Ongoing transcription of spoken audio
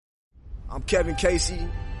I'm Kevin Casey.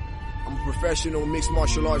 I'm a professional mixed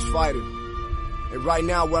martial arts fighter. And right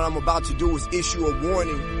now what I'm about to do is issue a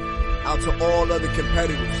warning out to all other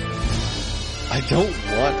competitors. I don't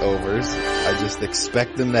want overs. I just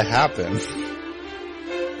expect them to happen.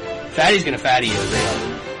 Fatty's gonna fatty you,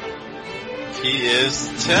 real. He is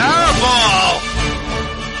terrible!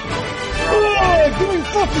 Oh, give me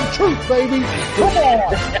fucking truth, baby! Come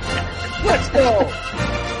on! Let's go!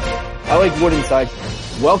 I like wooden side.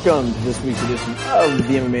 Welcome to this week's edition of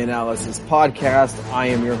the MMA Analysis podcast. I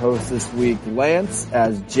am your host this week, Lance,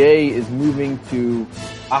 as Jay is moving to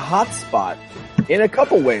a hot spot in a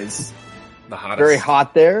couple ways. The hottest. Very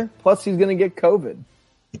hot there. Plus, he's going to get COVID.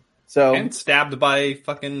 So and stabbed by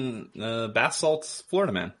fucking bath salts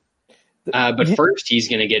Florida man. But first, he's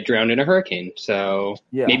going to get drowned in a hurricane. So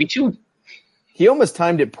maybe two. He almost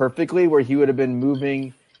timed it perfectly, where he would have been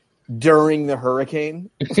moving during the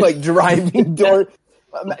hurricane, like driving toward.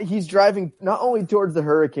 He's driving not only towards the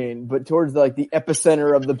hurricane, but towards the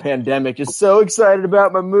epicenter of the pandemic. Just so excited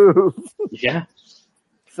about my move. Yeah.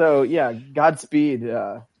 So yeah, Godspeed,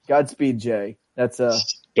 Jay. That's a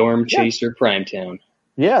Storm Chaser Primetown.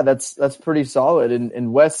 Yeah, that's pretty solid.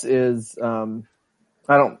 And Wes is I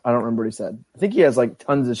don't remember what he said. I think he has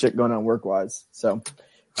tons of shit going on work wise. So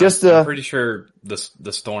just I'm pretty sure the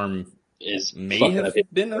storm is may have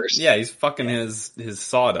been yeah, he's fucking his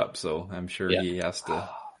sod up, so I'm sure he has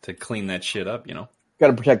to clean that shit up, you know. Got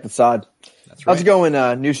to protect the sod. That's right. How's it going,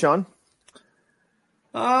 new Shaun?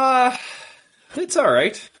 It's all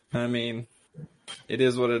right. I mean, it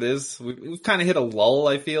is what it is. We've kind of hit a lull,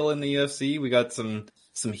 I feel, in the UFC. We got some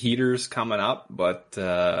heaters coming up, but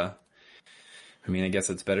I mean, I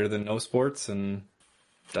guess it's better than no sports, and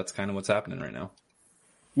that's kind of what's happening right now.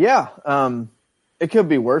 Yeah, it could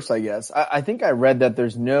be worse, I guess. I think I read that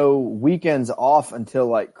there's no weekends off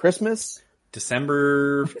until Christmas.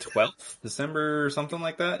 December 12th? December something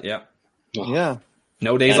like that? Yeah. Yeah.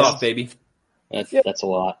 No days off, baby. That's a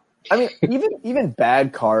lot. I mean, even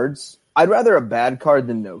bad cards. I'd rather a bad card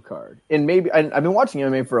than no card. And maybe I've been watching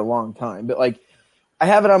MMA for a long time, but I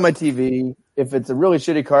have it on my TV. If it's a really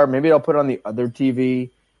shitty card, maybe I'll put it on the other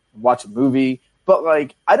TV, watch a movie. But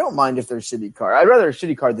I don't mind if there's shitty card. I'd rather a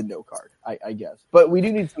shitty card than no card, I guess. But we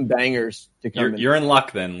do need some bangers to come in. You're in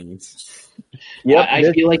luck then. Yeah,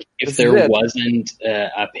 I feel like if there wasn't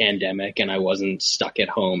a pandemic and I wasn't stuck at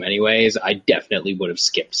home anyways, I definitely would have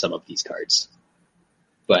skipped some of these cards.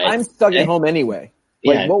 But I'm stuck at home anyway.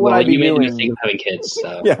 What would I be doing? You made the mistake of having kids.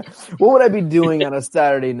 So. Yeah, what would I be doing on a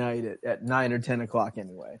Saturday night at 9 or 10 o'clock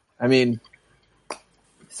anyway? I mean,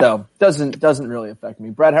 so doesn't really affect me.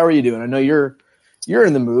 Brad, how are you doing? I know you're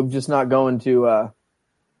in the move, just not going to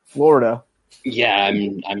Florida. Yeah,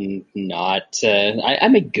 I'm not. I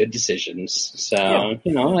make good decisions, so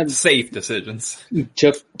I'm safe decisions.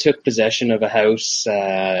 Took possession of a house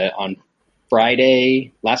on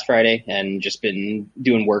last Friday, and just been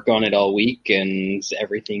doing work on it all week, and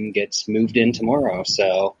everything gets moved in tomorrow.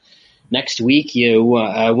 So next week you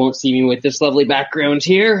won't see me with this lovely background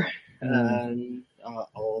here.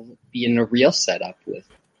 I'll be in a real setup with.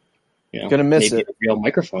 Gonna miss maybe it. A real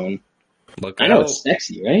microphone. Look I know it's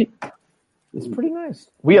sexy, right? It's pretty nice.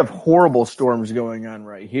 We have horrible storms going on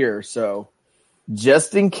right here, so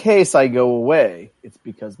just in case I go away, it's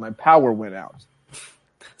because my power went out.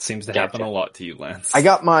 Seems to happen a lot to you, Lance. I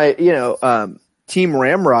got my, Team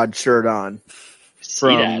Ramrod shirt on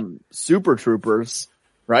from Super Troopers,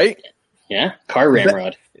 right? Yeah, car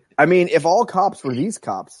Ramrod. I mean, if all cops were these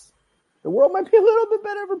cops, the world might be a little bit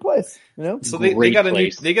better of a place, So they got a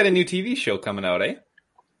new TV show coming out, eh?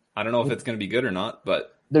 I don't know if it's going to be good or not,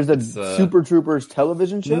 but there's a Super Troopers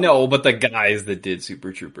television show. No, but the guys that did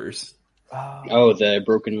Super Troopers. Oh, the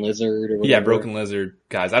Broken Lizard or whatever. Yeah, Broken Lizard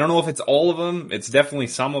guys. I don't know if it's all of them. It's definitely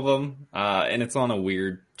some of them, and it's on a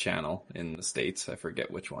weird channel in the States. I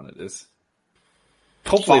forget which one it is.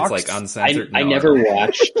 Hopefully Fox? It's uncensored. I never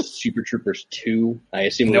watched Super Troopers 2. I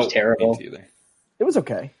assume it was terrible. It was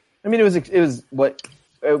okay. I mean, it was exactly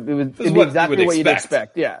what you'd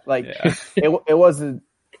expect. Yeah, it wasn't.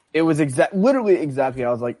 It was literally exactly.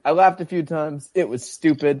 I was I laughed a few times. It was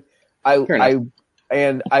stupid. When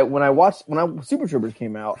Super Troopers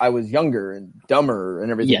came out, I was younger and dumber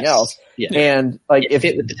and everything else. Yeah. And it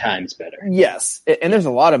fit with the times better. Yes, and there's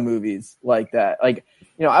a lot of movies like that.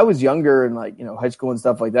 I was younger and high school and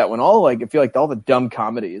stuff like that. When I feel all the dumb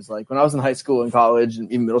comedies, when I was in high school and college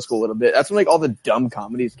and even middle school a little bit, that's when all the dumb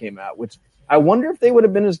comedies came out. Which I wonder if they would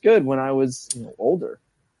have been as good when I was older.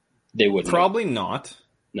 They would probably not.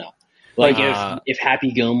 No. If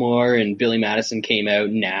Happy Gilmore and Billy Madison came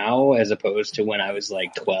out now as opposed to when I was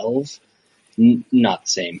 12, not the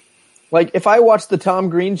same. If I watched the Tom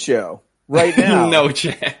Green show right now. No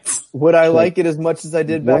chance. Would I like it as much as I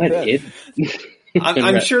did back then?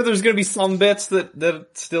 I'm sure there's going to be some bits that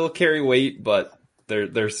still carry weight, but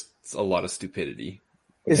there's a lot of stupidity.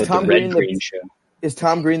 Is Tom Green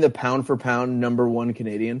the pound for pound number one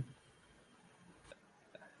Canadian?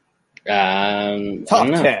 Top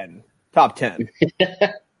 10. Top 10.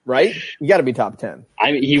 Right? You got to be top 10.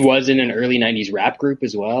 I mean, he was in an early 90s rap group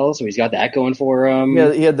as well, so he's got that going for him.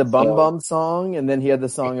 Yeah, he had the Bum Bum song, and then he had the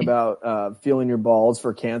song about feeling your balls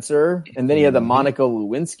for cancer, and then he had the Monica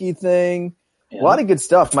Lewinsky thing. Yeah. A lot of good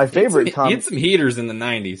stuff. My favorite he had some heaters in the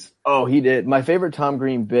 90s. Oh, he did. My favorite Tom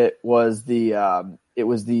Green bit was the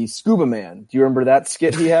Scuba Man. Do you remember that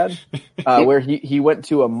skit he had? Where he went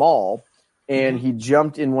to a mall and he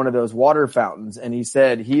jumped in one of those water fountains and he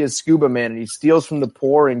said he is Scuba Man and he steals from the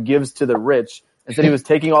poor and gives to the rich, and said he was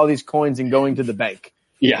taking all these coins and going to the bank.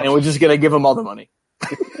 Yeah. And we're just going to give him all the money.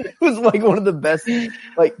 It was like one of the best.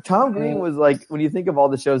 Like Tom Green was like, when you think of all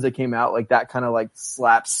the shows that came out, like that kind of like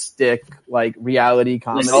slapstick, like reality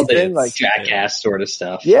comedy thing, like Jackass sort of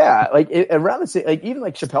stuff. Yeah. Like around the same, like even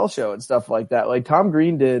like Chappelle Show and stuff like that. Like Tom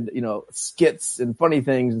Green did, skits and funny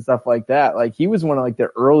things and stuff like that. Like he was one of like the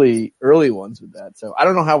early ones with that. So I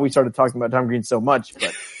don't know how we started talking about Tom Green so much,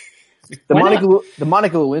 but the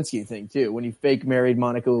Monica Lewinsky thing too. When he fake married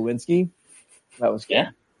Monica Lewinsky, that was cool. Yeah.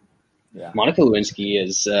 Monica Lewinsky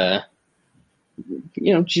is,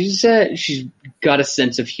 she's got a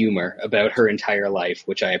sense of humor about her entire life,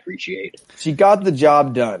 which I appreciate. She got the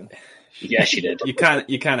job done. Yeah, she did. You kind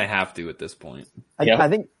of have to at this point. I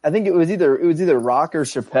think it was either Rock or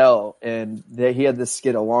Chappelle, and he had this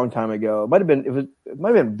skit a long time ago. It might have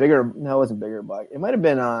been bigger. No, it wasn't Bigger Black. It might have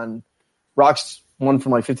been on Rock's one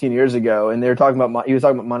from like 15 years ago, and they were talking about he was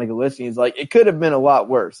talking about Monica Lewinsky. He's like, it could have been a lot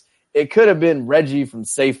worse. It could have been Reggie from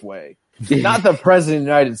Safeway. Not the president of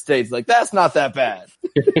the United States. Like, that's not that bad.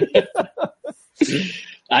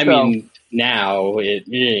 I mean, now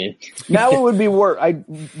it would be worse.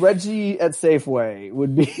 Reggie at Safeway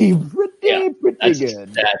would be pretty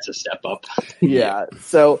good. That's a step up. Yeah.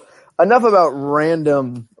 So enough about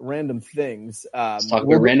random things. Let's talk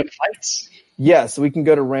about random fights. Yeah, so we can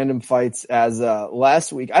go to random fights as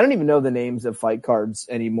last week. I don't even know the names of fight cards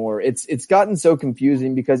anymore. It's gotten so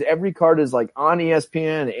confusing because every card is like on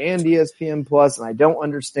ESPN and ESPN Plus, and I don't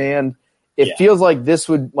understand. It feels like this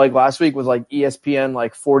would, like last week was like ESPN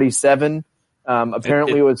like 47.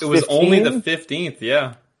 Apparently it was 15. It was only the 15th,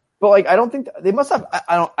 yeah. But like I don't think they must have.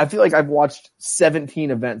 I feel like I've watched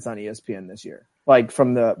 17 events on ESPN this year, like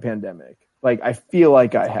from the pandemic. Like I feel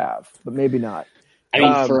like I have, but maybe not. I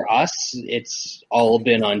mean, for us, it's all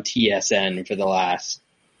been on TSN for the last,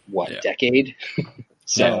 decade?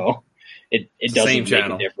 So it doesn't make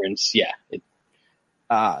a difference. Yeah.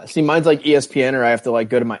 See, mine's like ESPN, or I have to like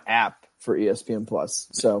go to my app for ESPN Plus.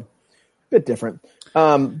 So a bit different.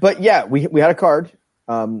 But yeah, we had a card.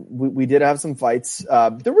 We did have some fights.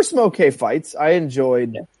 There were some okay fights. I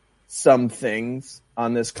enjoyed some things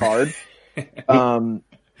on this card.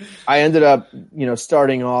 I ended up,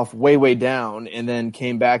 starting off way down and then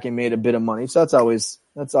came back and made a bit of money. So that's always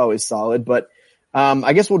solid. But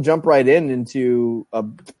I guess we'll jump right into a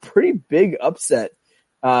pretty big upset.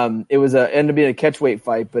 It was ended up being a catchweight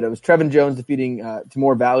fight, but it was Trevin Jones defeating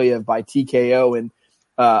Timur Valiev by TKO, and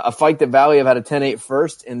a fight that Valiev had a 10-8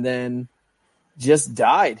 first and then just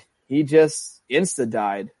died. He just insta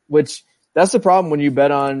died, which that's the problem when you bet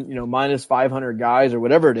on minus 500 guys or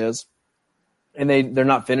whatever it is. And they're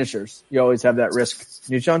not finishers. You always have that risk.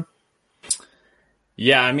 You, Shaun?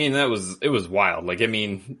 Yeah, I mean, it was wild. Like, I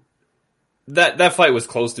mean, that fight was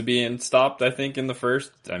close to being stopped, I think, in the first.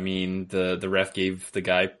 I mean, the ref gave the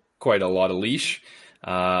guy quite a lot of leash.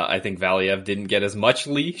 I think Valiev didn't get as much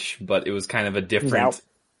leash, but it was kind of a different.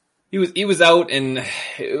 He was out, and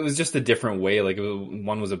it was just a different way. Like,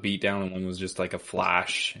 one was a beatdown and one was just like a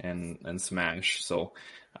flash and smash. So,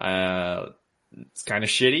 it's kind of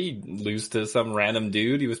shitty. Lose to some random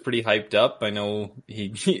dude. He was pretty hyped up. I know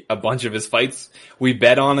he a bunch of his fights we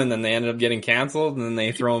bet on, and then they ended up getting canceled, and then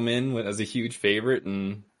they throw him in as a huge favorite,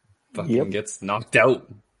 and fucking gets knocked out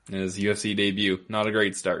in his UFC debut. Not a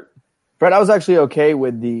great start. Brett, I was actually okay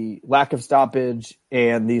with the lack of stoppage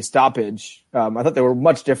and the stoppage. I thought they were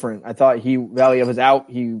much different. I thought Valiev was out.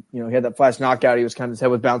 He had that flash knockout. He was his head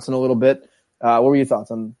was bouncing a little bit. What were your thoughts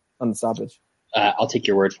on the stoppage? I'll take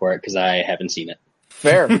your word for it because I haven't seen it.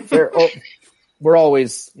 Fair. Oh, we're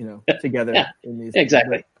always, together in these.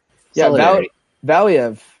 Exactly. Yeah,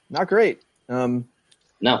 Valiev, not great. No,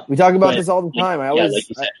 we talk about this all the time. Like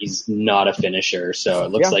you said, he's not a finisher, so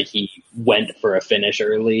it looks like he went for a finish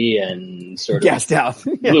early and sort of gassed out,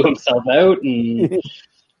 blew himself out, and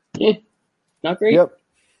not great. Yep.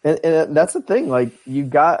 And that's the thing. Like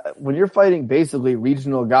when you're fighting basically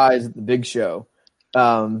regional guys at the big show,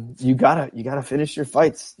 you gotta finish your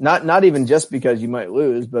fights. Not even just because you might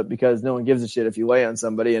lose, but because no one gives a shit if you lay on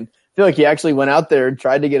somebody. And I feel like he actually went out there and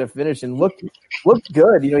tried to get a finish and looked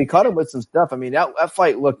good. He caught him with some stuff. I mean, that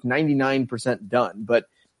fight looked 99% done, but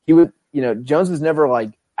Jones was never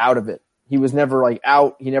like out of it. He was never like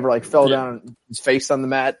out. He never like fell down on his face on the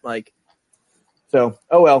mat. Like, so,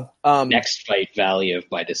 oh well. Next fight, Valiev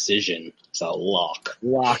by decision. It's a lock.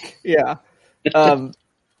 Yeah.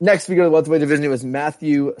 Next, we go to the welterweight division. It was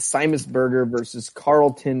Matthew Simonsberger versus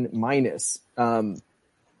Carlton Minus.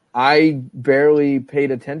 I barely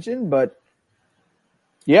paid attention, but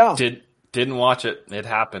yeah. Didn't watch it. It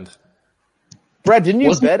happened. Brad, didn't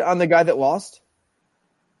you bet on the guy that lost?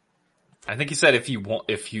 I think he said if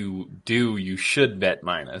you do, you should bet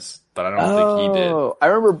minus, but I don't think he did. I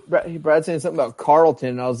remember Brad saying something about Carlton,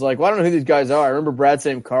 and I was like, well, I don't know who these guys are. I remember Brad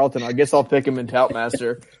saying Carlton. I guess I'll pick him in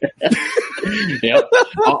Toutmaster. Yep.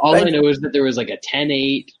 All I know is that there was like a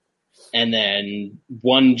 10-8, and then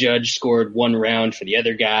one judge scored one round for the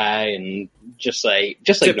other guy, and just like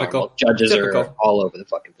normal. Judges are all over the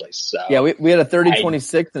fucking place. So yeah, we had a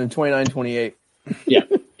 30-26 and a 29-28. Yeah.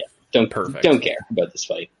 Don't care about this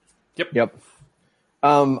fight. Yep.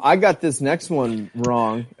 I got this next one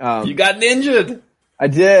wrong. You got ninja'd. I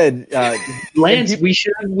did. Lance, we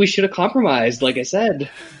should have compromised, like I said.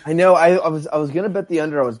 I know. I was gonna bet the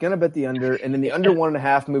under. And then the under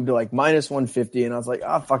 1.5 moved to like minus 150, and I was like,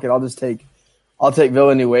 fuck it, I'll take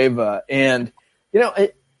Villanueva. And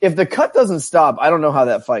if the cut doesn't stop, I don't know how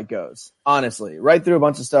that fight goes. Honestly, right through a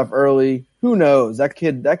bunch of stuff early. Who knows? That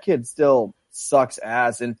kid still sucks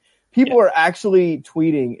ass. And people are actually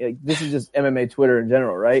tweeting. This is just MMA Twitter in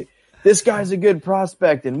general, right? This guy's a good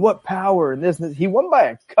prospect, and what power, and this. He won by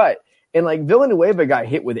a cut, and like Villanueva got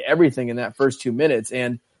hit with everything in that first 2 minutes,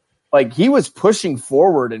 and like he was pushing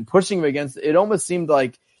forward and pushing him against. It almost seemed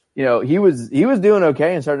like he was doing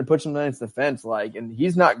okay and started to push him against the fence, like, and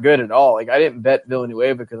he's not good at all. Like I didn't bet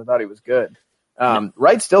Villanueva because I thought he was good.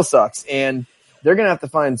 Wright still sucks, and they're gonna have to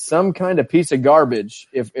find some kind of piece of garbage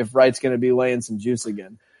if Wright's gonna be laying some juice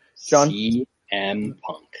again. Shaun? CM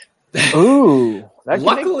Punk. Ooh.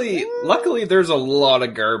 Luckily, there's a lot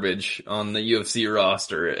of garbage on the UFC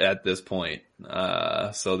roster at this point.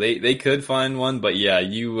 So they could find one, but yeah,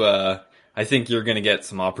 I think you're going to get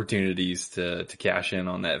some opportunities to cash in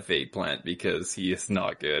on that Fate plant because he is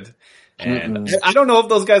not good. And I don't know if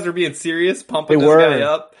those guys are being serious, pumping this guy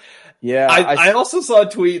up. Yeah. I also saw a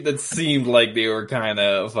tweet that seemed like they were kind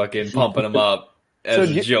of fucking pumping him up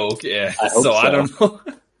as a joke. Yeah. I don't know.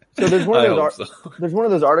 So there's one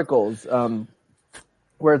of those articles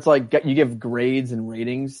where it's like you give grades and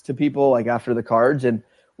ratings to people like after the cards, and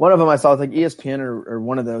one of them I saw was like ESPN or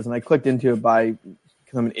one of those, and I clicked into it because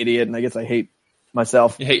I'm an idiot and I guess I hate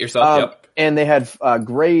myself. You hate yourself, yep. And they had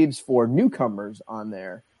grades for newcomers on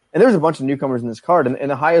there, and there was a bunch of newcomers in this card,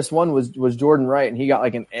 and the highest one was Jordan Wright, and he got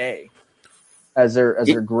like an A as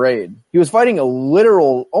their grade. He was fighting a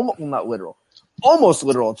literal, almost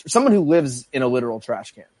literal, someone who lives in a literal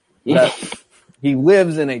trash can. He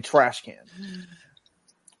lives in a trash can.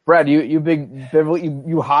 Brad, you big Beverly,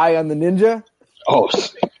 you high on the ninja? Oh,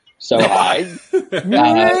 so high.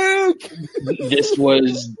 This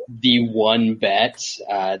was the one bet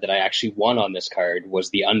that I actually won on this card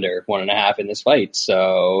was the under 1.5 in this fight.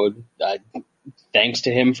 So thanks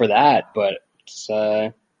to him for that. But he's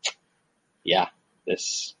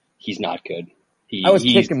not good. I was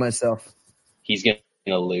kicking myself. He's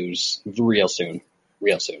gonna lose real soon.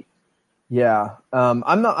 Yeah.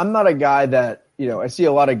 I'm not a guy that, I see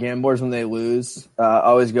a lot of gamblers when they lose,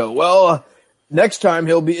 always go, well, next time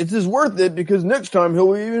it's just worth it because next time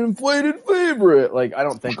he'll be an inflated favorite. Like, I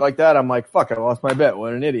don't think like that. I'm like, fuck, I lost my bet.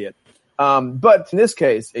 What an idiot. But in this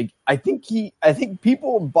case, I think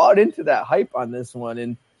people bought into that hype on this one.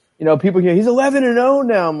 And, people he's 11-0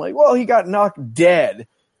 now. I'm like, well, he got knocked dead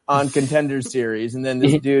on Contender Series, and then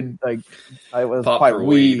this dude I was quite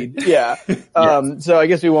weed. Yeah. So I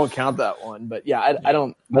guess we won't count that one, but yeah, I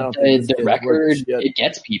don't. Think the record it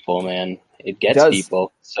gets people, man. It gets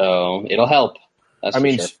people, so it'll help.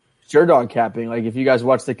 That's sure dog capping. Like if you guys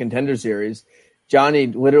watch the Contender Series, Yanni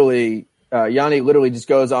literally just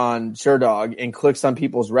goes on Sherdog and clicks on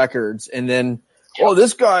people's records, and then. Yep. Oh,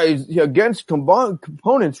 this guy's against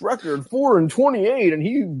components record 4-28, and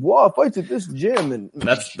he fights at this gym. And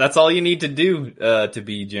that's all you need to do to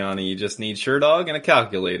be Johnny. You just need Sherdog and a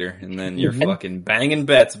calculator, and then you're fucking banging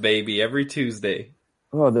bets, baby, every Tuesday.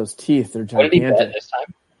 Oh, those teeth—they're gigantic. What did he bet this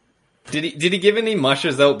Did he give any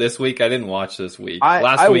mushes out this week? I didn't watch this week.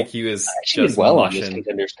 Last week he was just well mushing. on this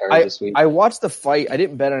Contenders card this week. I watched the fight. I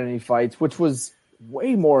didn't bet on any fights, which was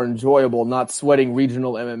way more enjoyable, not sweating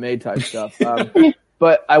regional MMA type stuff.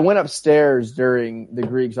 But I went upstairs during the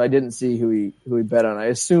Greeks. I didn't see who he bet on. I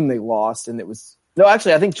assume they lost, and it was no.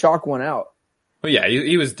 Actually, I think Chalk went out. Oh yeah,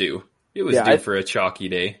 he was due. It was due for a chalky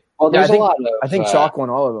day. Well, there's a lot of. I think Chalk won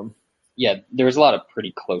all of them. Yeah, there was a lot of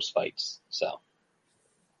pretty close fights. So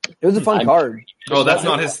it was a fun card. Oh, that's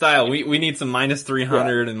not his style. We need some minus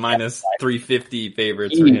 300 and minus 350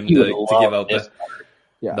 favorites for him to give out the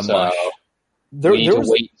mush. We need to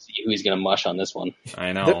wait and see who he's going to mush on this one.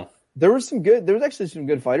 I know. There was actually some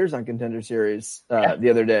good fighters on Contender Series the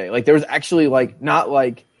other day. Like there was actually not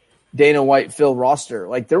like Dana White, Phil Roster.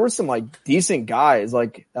 Like there were some like decent guys.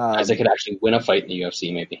 Like guys that could actually win a fight in the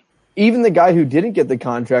UFC, maybe. Even the guy who didn't get the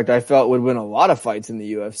contract, I felt would win a lot of fights in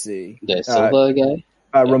the UFC. The Silva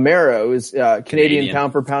guy, Romero is Canadian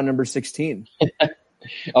pound for pound number 16.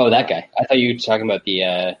 Oh, that guy. I thought you were talking about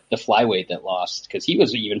the flyweight that lost because he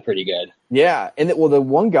was even pretty good. Yeah, and the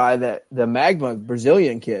one guy the Magma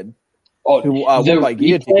Brazilian kid. Oh, who the won by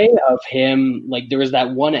guillotine. replay of him, like there was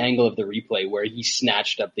that one angle of the replay where he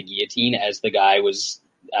snatched up the guillotine as the guy was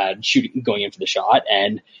going in for the shot,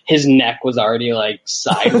 and his neck was already like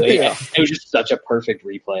sideways. Yeah. It was just such a perfect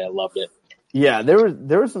replay. I loved it. Yeah, there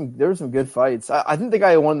were some good fights. I think the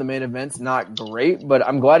guy who won the main event's not great, but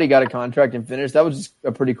I'm glad he got a contract and finished. That was just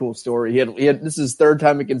a pretty cool story. He had this is his third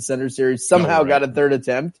time in Contender Series. Somehow got a third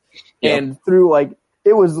attempt, and threw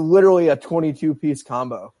it was literally a 22-piece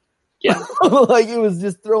combo. Yeah, like it was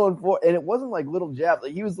just throwing and it wasn't like little jabs.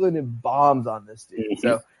 Like he was landing bombs on this dude. Mm-hmm.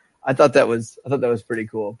 So I thought that was pretty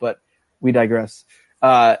cool. But we digress.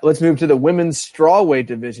 Let's move to the women's strawweight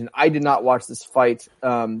division. I did not watch this fight.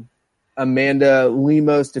 Amanda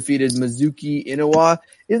Lemos defeated Mizuki Inoue.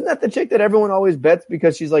 Isn't that the chick that everyone always bets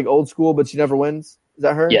because she's like old school, but she never wins? Is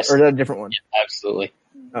that her? Yes. Or is that a different one? Yeah, absolutely.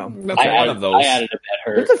 Oh, that's one of those. I added a bet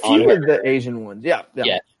her. There's a few of the Asian ones. Yeah.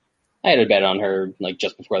 I had a bet on her like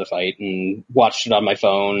just before the fight and watched it on my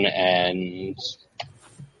phone, and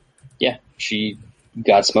yeah, she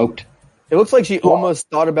got smoked. It looks like she almost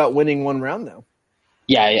thought about winning one round though.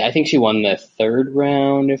 Yeah, I think she won the third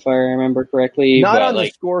round, if I remember correctly. Not on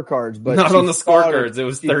the scorecards, but not on the scorecards. It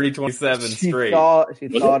was 30-27 straight.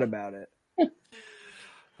 She thought about it. It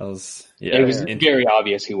was very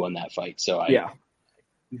obvious who won that fight. So I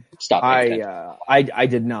stopped. I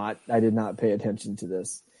did not pay attention to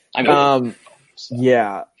this. So.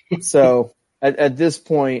 So at this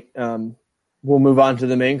point, we'll move on to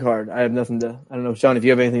the main card. I have nothing to. I don't know, Shaun, if you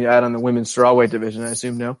have anything to add on the women's strawweight division. I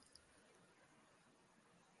assume no.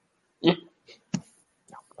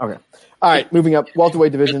 Okay. All right. Moving up,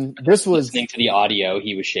 welterweight division. This was listening to the audio.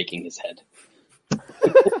 He was shaking his head.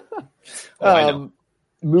 I know.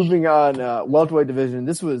 Moving on, welterweight division.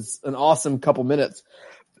 This was an awesome couple minutes.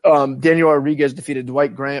 Daniel Rodriguez defeated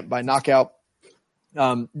Dwight Grant by knockout.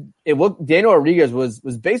 Daniel Rodriguez was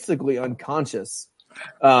basically unconscious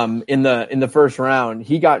in the first round.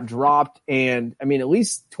 He got dropped, and I mean at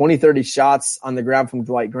least 20-30 shots on the ground from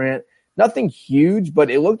Dwight Grant. Nothing huge, but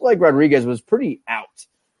it looked like Rodriguez was pretty out.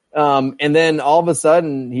 And then all of a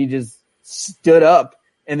sudden he just stood up,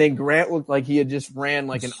 and then Grant looked like he had just ran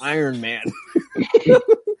like an Iron Man.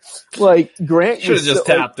 Like Grant should have just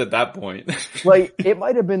tapped at that point. Like it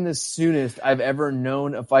might have been the soonest I've ever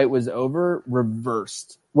known a fight was over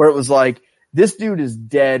reversed, where it was like this dude is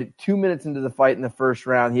dead 2 minutes into the fight in the first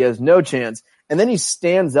round. He has no chance. And then he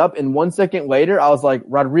stands up, and 1 second later, I was like,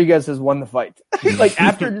 Rodriguez has won the fight. Like,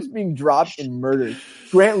 after just being dropped and murdered,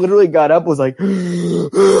 Grant literally got up, was like,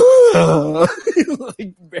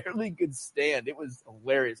 like, barely could stand. It was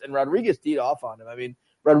hilarious. And Rodriguez teed off on him. I mean,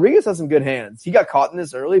 Rodriguez has some good hands. He got caught in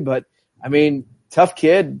this early, but, I mean, tough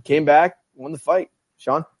kid, came back, won the fight.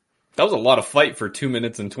 Shaun? That was a lot of fight for 2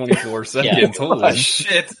 minutes and 24 seconds. Holy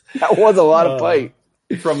shit. That was a lot of fight.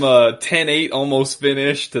 From a 10-8 almost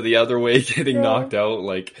finish to the other way getting knocked out.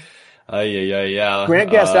 Like, yeah.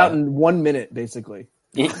 Grant gassed out in 1 minute, basically.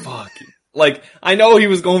 Fuck. Like, I know he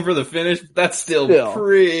was going for the finish, but that's still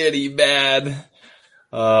pretty bad.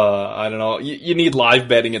 I don't know. You need live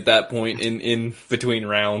betting at that point in between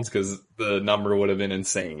rounds because the number would have been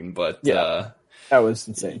insane. But, that was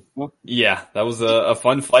insane. Yeah, that was a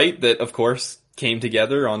fun fight that, of course, came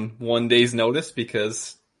together on 1 day's notice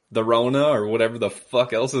because the Rona or whatever the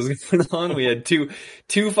fuck else is going on. We had two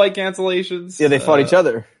fight cancellations. Yeah, they fought each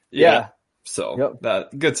other. Yeah. So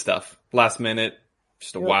that good stuff. Last minute,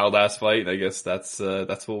 just a wild ass fight. I guess that's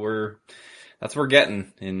what we're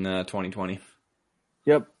getting in 2020.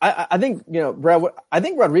 Yep. I think, Brad, I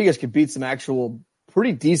think Rodriguez could beat some actual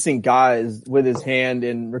pretty decent guys with his hand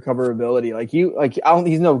and recoverability.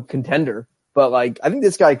 He's no contender, but I think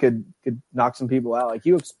this guy could knock some people out.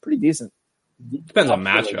 He looks pretty decent. Depends on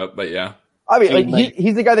matchup, but yeah. I mean,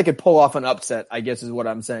 he's the guy that could pull off an upset, I guess is what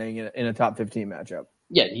I'm saying in a top 15 matchup.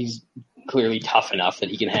 Yeah, he's clearly tough enough that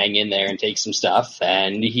he can hang in there and take some stuff,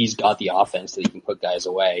 and he's got the offense that he can put guys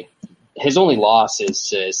away. His only loss is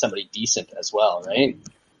to somebody decent as well, right?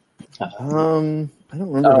 I don't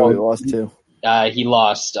remember who he lost to. He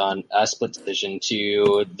lost on a split decision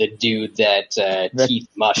to the dude that Keith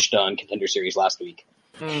mushed on Contender Series last week.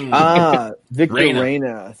 Victor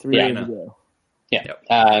Reyna 3 days ago. Yeah.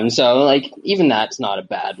 Yep. So even that's not a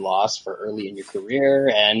bad loss for early in your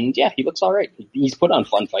career. And yeah, he looks all right. He's put on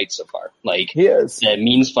fun fights so far. He is. The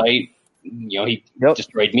Means fight, he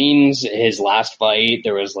destroyed Means. His last fight,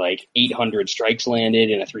 there was 800 strikes landed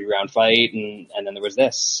in a 3-round fight. And then there was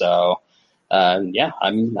this. So, I'm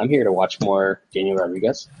here to watch more Daniel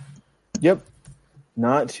Rodriguez. Yep.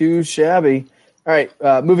 Not too shabby. All right,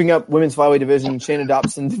 moving up, women's flyweight division, Shayna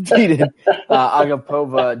Dobson defeated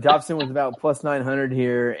Agapova. Dobson was about plus 900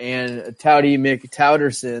 here, and Towdy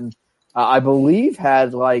McTowderson, I believe,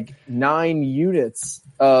 had 9 units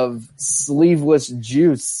of sleeveless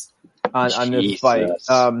juice on this fight.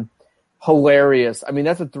 Hilarious. I mean,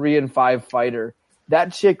 that's a 3-5 fighter.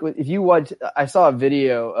 That chick, if you watch, I saw a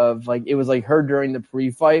video of it was her during the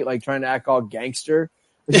pre-fight, trying to act all gangster.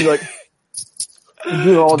 She's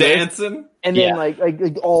doing all dancing, this. And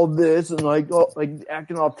then all this and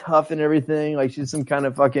acting all tough and everything. She's some kind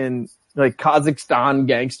of fucking Kazakhstan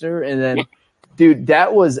gangster. And then, dude,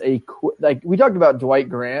 that was we talked about Dwight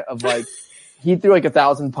Grant of he threw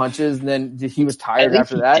 1,000 punches and then he was tired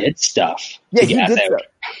after that. He did stuff. Yeah, he did stuff.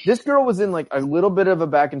 This girl was in a little bit of a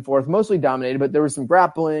back and forth, mostly dominated, but there was some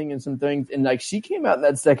grappling and some things. And she came out in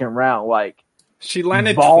that second round she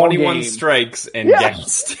landed 21 strikes and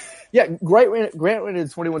gassed. Yeah, Grant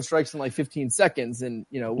landed 21 strikes in 15 seconds, and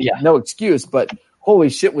no excuse. But holy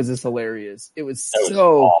shit, was this hilarious! It was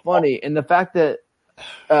so funny, and the fact that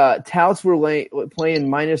touts were playing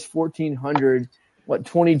minus 1,400,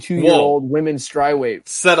 22-year-old women's strawweight.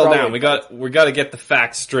 Settle down. We got to get the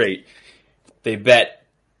facts straight. They bet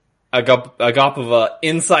Agapova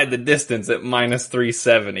inside the distance at minus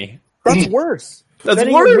 370. That's worse. That's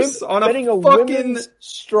worse betting a women's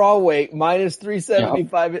strawweight minus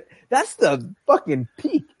 375. Yep. That's the fucking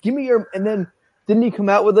peak. Give me your, and then didn't he come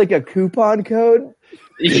out with a coupon code?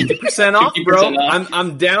 50% off, bro.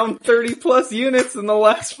 I'm down 30 plus units in the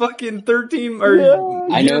last fucking 13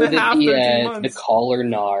 or I know that half, the caller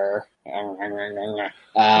Nar,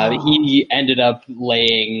 he ended up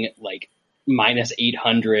laying minus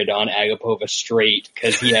 800 on Agapova straight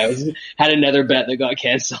because he had another bet that got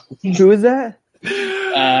canceled. Who is that?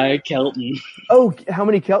 Kelton. Oh, how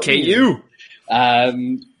many Kelton? KU.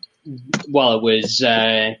 Well, it was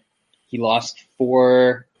he lost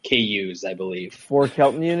 4 KUs, I believe. 4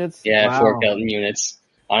 Kelton units? Yeah, wow. 4 Kelton units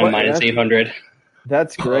on minus 800.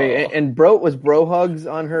 That's great. And was Bro Hugs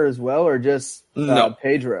on her as well, or just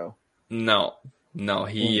Pedro? No.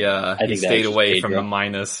 He stayed away from the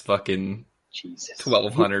minus fucking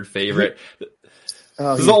 1,200 favorite.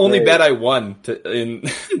 This is the only bet I won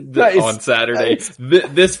on Saturday.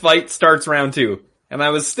 This fight starts round 2. And I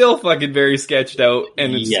was still fucking very sketched out.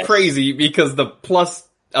 And it's crazy because the plus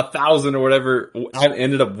 1,000 or whatever, I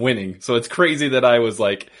ended up winning. So it's crazy that I was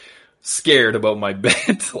scared about my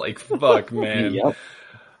bet. Fuck, man. Yep.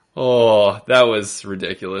 Oh, that was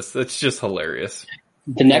ridiculous. That's just hilarious.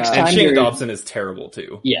 The next time, and Shayna Dobson is terrible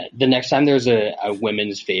too. Yeah, the next time there's a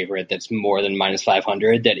women's favorite that's more than minus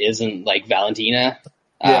 500 that isn't Valentina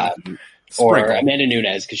or Amanda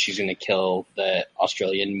Nunes because she's going to kill the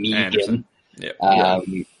Australian Megan. I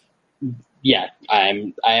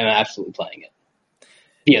am absolutely playing it.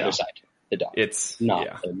 The other side, the dog. It's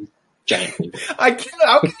not the giant favorite.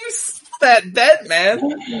 How can you that bet, man?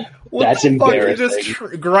 That's embarrassing. You're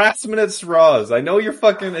just grasping at straws. I know you're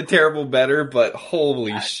fucking a terrible bettor, but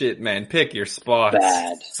holy shit, man. Pick your spots.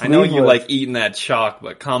 Bad. I know you like eating that chalk,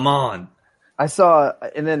 but come on. I saw,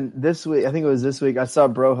 and then this week, I think it was this week, I saw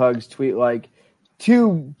Bro Hugs tweet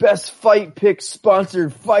 2 best fight picks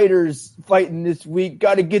sponsored fighters fighting this week.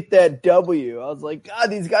 Got to get that W. I was like,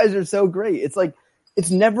 God, these guys are so great. It's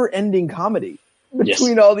it's never ending comedy.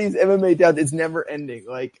 Between all these MMA touts, it's never ending.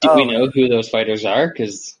 Do we know who those fighters are?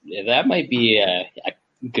 Because that might be a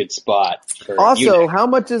good spot. For also, how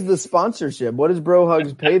much is the sponsorship? What does Bro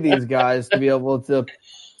Hugs pay these guys to be able to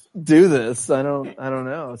do this? I don't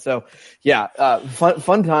know. So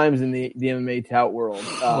fun times in the MMA tout world.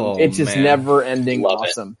 It's just never ending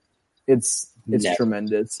awesome. It's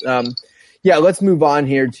tremendous. Yeah, let's move on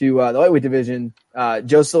here to the lightweight division.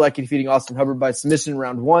 Joe Solecki defeating Austin Hubbard by submission in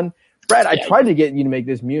round 1. Brad, I tried to get you to make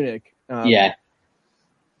this Munich. We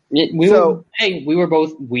were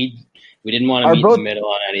both we didn't want to meet in the middle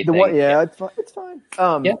on anything. It's fine.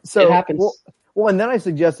 So it happens. Well, and then I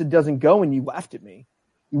suggested doesn't go, and you laughed at me.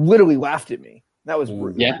 You literally laughed at me. That was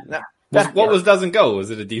rude. Yeah. What was doesn't go? Was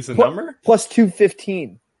it a decent number? Plus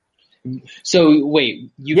 215. So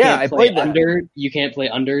wait, you can't play under. You can't play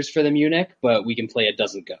unders for the Munich, but we can play a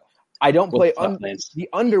doesn't go. I don't play the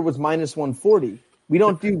under was minus 140. We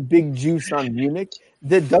don't do big juice on Munich.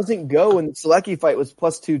 The doesn't go, and the Solecki fight was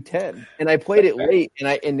plus 210. And I played it late,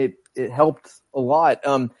 and it helped a lot.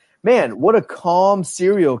 Man, what a calm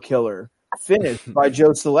serial killer finish by Joe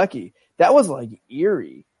Solecki. That was like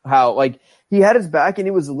eerie. How he had his back, and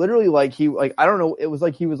it was literally I don't know. It was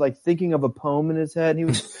like he was thinking of a poem in his head. And he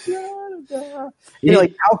was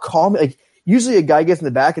how calm. Usually a guy gets in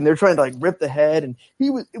the back and they're trying to rip the head, and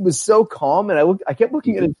it was so calm. And I kept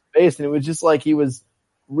looking at his face, and it was just like he was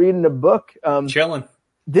reading a book. Chilling.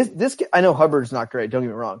 This I know Hubbard's not great. Don't get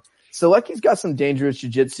me wrong. Solecki's got some dangerous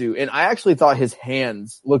jiu-jitsu, and I actually thought his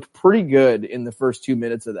hands looked pretty good in the first 2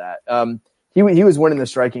 minutes of that. He was winning the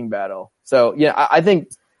striking battle. So yeah, I think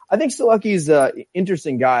Solecki's an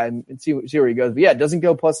interesting guy, and see where he goes. But yeah, it doesn't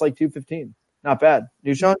go plus 215. Not bad.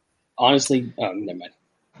 You, Shaun? Honestly, never mind.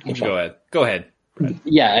 Go ahead.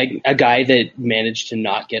 Yeah, a guy that managed to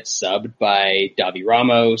not get subbed by Davi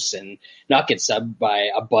Ramos and not get subbed by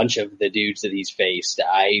a bunch of the dudes that he's faced.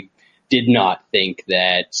 I did not think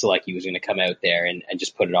that Solecki was going to come out there and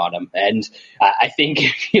just put it on him. And I think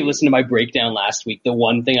if you listen to my breakdown last week, the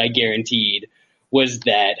one thing I guaranteed was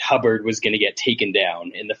that Hubbard was going to get taken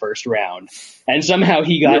down in the first round. And somehow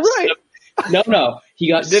he got he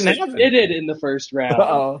got submitted in the first round.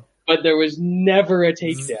 Uh-oh. But there was never a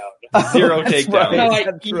takedown. Zero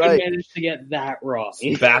takedown. He managed to get that wrong.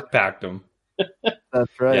 Backpacked him.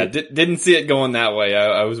 That's right. Yeah, didn't see it going that way.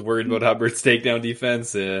 I was worried about Hubbard's takedown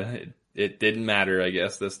defense. It didn't matter, I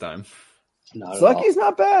guess, this time. Solecki's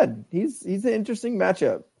not bad. He's an interesting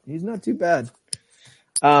matchup. He's not too bad.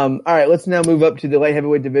 All right, let's now move up to the light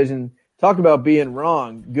heavyweight division. Talk about being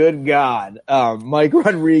wrong. Good God. Mike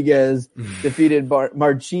Rodriguez defeated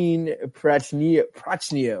Marcin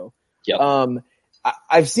Prachnio. Yep.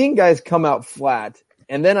 I've seen guys come out flat,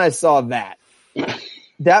 and then I saw that.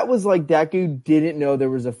 That was like that dude didn't know there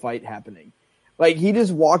was a fight happening. He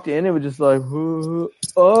just walked in and was just there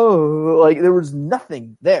was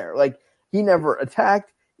nothing there. He never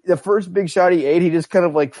attacked. The first big shot he ate, he just kind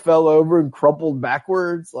of fell over and crumpled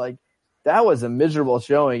backwards. That was a miserable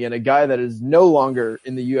showing, and a guy that is no longer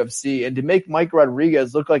in the UFC. And to make Mike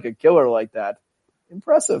Rodriguez look like a killer like that,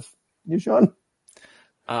 impressive. You, Shaun?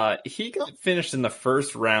 He got finished in the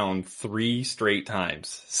first round 3 straight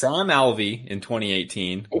times. Sam Alvey in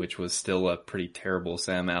 2018, which was still a pretty terrible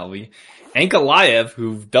Sam Alvey. Ankalaev,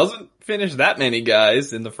 who doesn't finish that many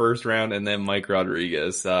guys in the first round, and then Mike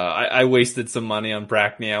Rodriguez. I wasted some money on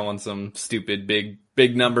Prachnio on some stupid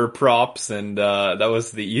big number props, and that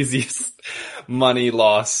was the easiest money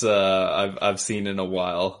loss I've seen in a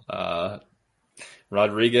while.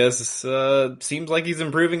 Rodriguez seems like he's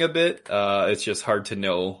improving a bit. It's just hard to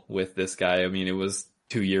know with this guy. I mean, it was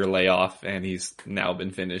 2-year layoff, and he's now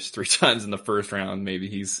been finished 3 times in the first round. Maybe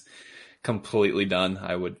he's completely done.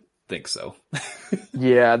 I would think so.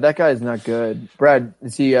 Yeah, that guy's not good. Brad,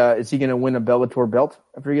 is he going to win a Bellator belt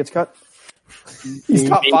after he gets cut? He's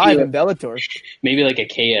top 5 in Bellator. Maybe a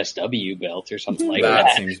KSW belt or something like that.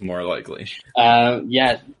 That seems more likely.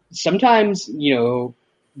 Yeah, sometimes,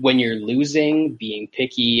 when you're losing, being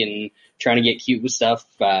picky and trying to get cute with stuff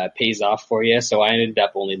pays off for you. So I ended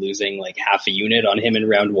up only losing half a unit on him in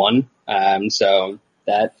round 1. So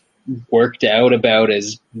that worked out about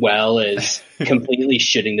as well as completely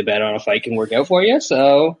shitting the bed on a fight can work out for you.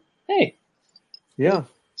 So, hey. Yeah.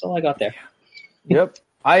 That's all I got there. Yep.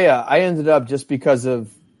 I ended up just because of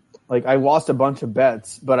I lost a bunch of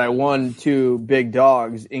bets, but I won 2 big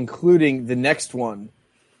dogs, including the next one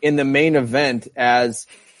in the main event as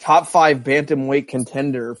top 5 bantamweight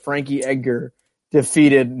contender Frankie Edgar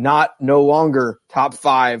defeated no longer top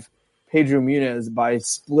 5 Pedro Munhoz by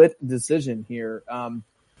split decision here.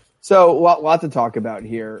 So a lot to talk about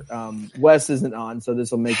here. Wes isn't on, so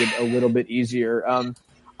this will make it a little bit easier.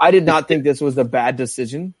 I did not think this was a bad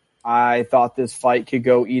decision. I thought this fight could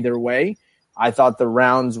go either way. I thought the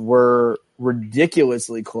rounds were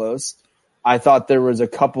ridiculously close. I thought there was a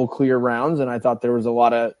couple clear rounds, and I thought there was a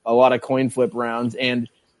lot of coin flip rounds. And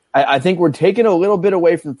I think we're taking a little bit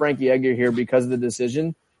away from Frankie Edgar here because of the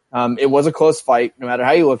decision. It was a close fight, no matter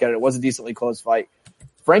how you look at it. It was a decently close fight.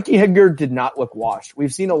 Frankie Edgar did not look washed.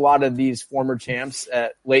 We've seen a lot of these former champs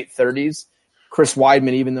at late 30s, Chris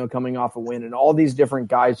Weidman, even though coming off a win, and all these different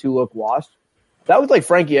guys who look washed. That was like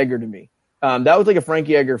Frankie Edgar to me. That was like a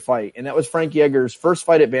Frankie Edgar fight, and that was Frankie Edgar's first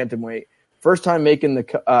fight at bantamweight, first time making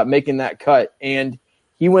that cut, and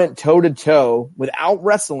he went toe-to-toe without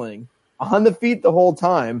wrestling, on the feet the whole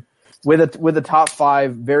time, with a top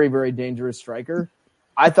 5, very, very dangerous striker.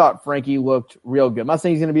 I thought Frankie looked real good. I'm not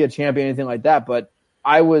saying he's going to be a champion or anything like that, but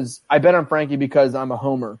I bet on Frankie because I'm a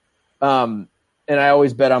homer. And I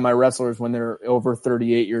always bet on my wrestlers when they're over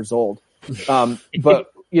 38 years old.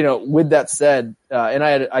 But, with that said, and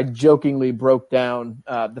I jokingly broke down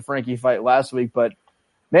the Frankie fight last week, but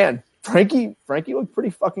man, Frankie looked pretty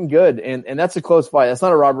fucking good. And that's a close fight. That's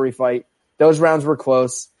not a robbery fight. Those rounds were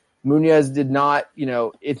close. Munhoz did not,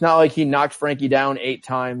 it's not like he knocked Frankie down 8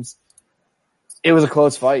 times. It was a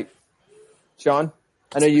close fight. Shaun,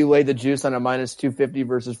 I know you laid the juice on a minus 250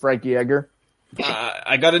 versus Frankie Edgar.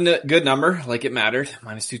 I got a good number, like it mattered.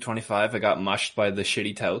 Minus 225. I got mushed by the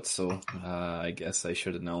shitty touts, so I guess I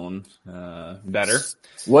should have known better.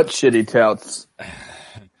 What shitty touts?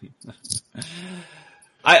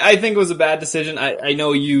 I think it was a bad decision. I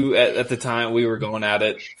know you, at the time we were going at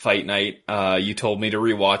it, fight night, you told me to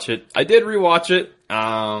rewatch it. I did rewatch it.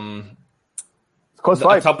 Close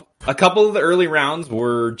fight. A couple of the early rounds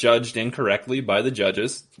were judged incorrectly by the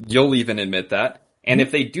judges. You'll even admit that. And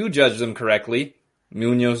if they do judge them correctly,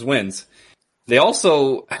 Munhoz wins. They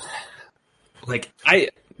also,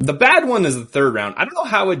 the bad one is the third round. I don't know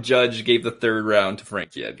how a judge gave the third round to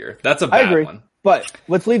Frankie Edgar. That's a bad one. But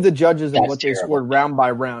let's leave the judges and what they scored round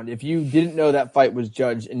by round. If you didn't know that fight was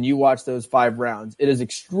judged and you watched those 5 rounds, it is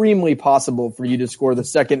extremely possible for you to score the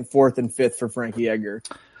 2nd, 4th, and 5th for Frankie Edgar.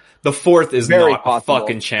 The 4th is Very not possible. a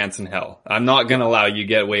fucking chance in hell. I'm not gonna allow you to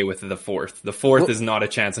get away with the 4th. The 4th is not a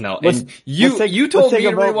chance in hell. And you told me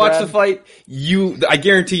to rewatch the fight. I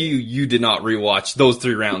guarantee you did not rewatch those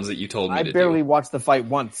 3 rounds that you told me to do. I barely watched the fight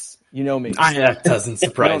once. You know me. That doesn't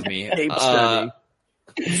surprise me.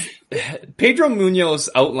 Pedro Munhoz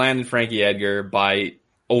outlanded Frankie Edgar by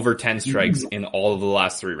over 10 strikes in all of the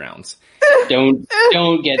last 3 rounds. Don't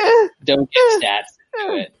get stats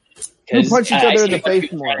into it. Who punched each other in the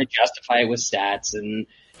face more? Trying to justify it with stats, and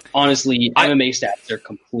honestly, MMA stats are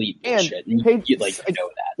complete bullshit. And you know that.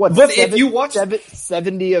 What? But if you watch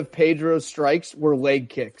 70 of Pedro's strikes were leg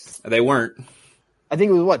kicks. They weren't. I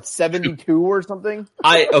think it was 72 or something.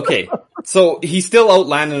 Okay. So he still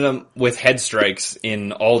outlanded him with head strikes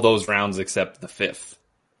in all those rounds except the 5th.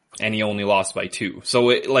 And he only lost by 2.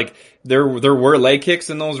 So there were leg kicks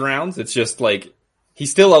in those rounds. It's just he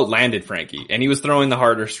still outlanded Frankie, and he was throwing the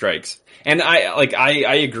harder strikes. And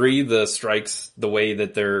I agree the strikes, the way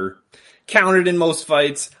that they're counted in most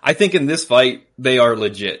fights. I think in this fight, they are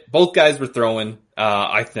legit. Both guys were throwing.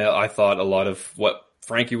 I thought a lot of what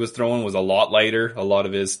Frankie was throwing was a lot lighter. A lot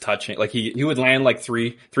of his touching, he would land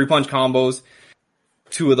 3 punch combos.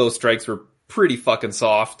 2 of those strikes were pretty fucking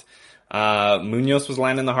soft. Munhoz was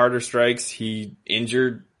landing the harder strikes. He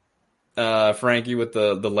injured Frankie with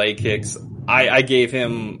the leg kicks. I gave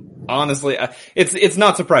him, honestly, it's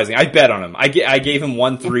not surprising. I bet on him. I gave him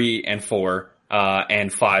 1, 3, and 4,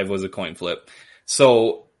 and 5 was a coin flip.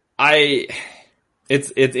 So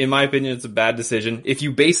it's in my opinion, it's a bad decision. If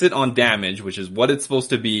you base it on damage, which is what it's supposed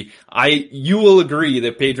to be, you will agree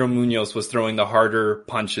that Pedro Munhoz was throwing the harder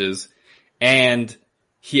punches, and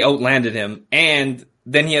he outlanded him, and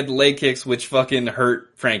then he had leg kicks, which fucking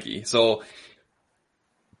hurt Frankie. So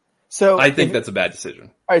I think that's a bad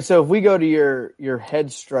decision. All right, so if we go to your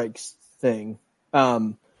head strikes thing,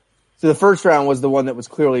 so the first round was the one that was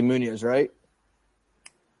clearly Munhoz, right?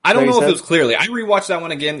 I don't know if it was clearly. I rewatched that one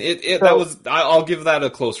again. I'll give that a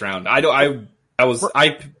close round. I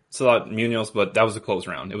thought Munhoz, but that was a close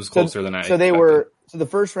round. It was closer than I expected. So the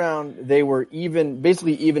first round, they were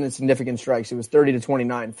basically even in significant strikes. It was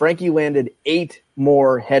 30-29. Frankie landed 8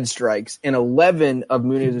 more head strikes, and 11 of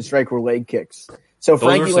Munhoz's strike were leg kicks. So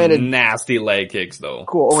Frankie landed nasty leg kicks, though.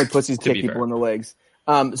 Cool. Only pussies kick people in the legs.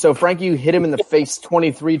 So Frankie hit him in the face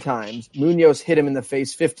 23 times. Munhoz hit him in the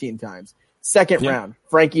face 15 times. Second round,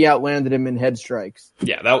 Frankie outlanded him in head strikes.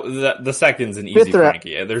 Yeah, the second's an easy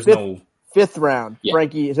Frankie. There's no... Fifth round,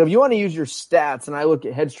 Frankie. So if you want to use your stats, and I look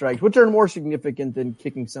at head strikes, which are more significant than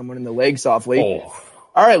kicking someone in the leg softly. Oh.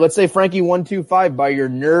 All right, let's say Frankie 125 by your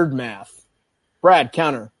nerd math. Brad,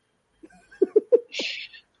 counter.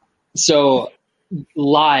 So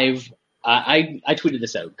live, I tweeted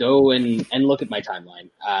this out. Go and look at my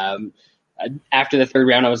timeline. After the third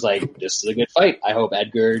round, I was like, this is a good fight. I hope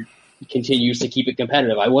Edgar continues to keep it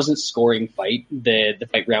competitive. I wasn't scoring the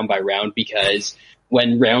fight round by round because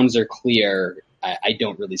when rounds are clear, I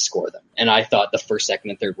don't really score them. And I thought the first, second,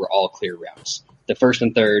 and third were all clear rounds. The first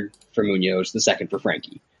and third for Munhoz, the second for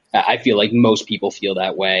Frankie. I feel like most people feel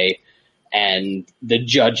that way. And the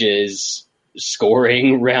judges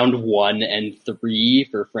scoring round 1 and 3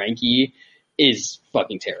 for Frankie is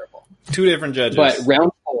fucking terrible. 2 different judges. But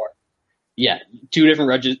round 4, yeah, two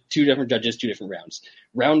different judges, 2 different rounds.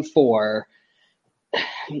 Round 4,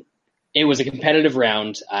 it was a competitive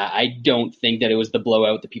round. I don't think that it was the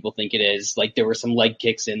blowout that people think it is. Like, there were some leg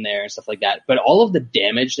kicks in there and stuff like that. But all of the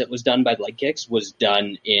damage that was done by leg kicks was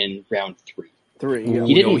done in round 3. Yeah.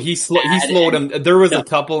 He slowed him. There was a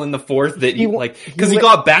couple in the fourth that because he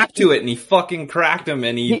got back to it and he fucking cracked him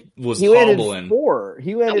and he was hobbling.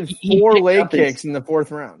 He landed 4 leg kicks in the 4th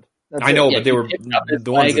round. I know, but they were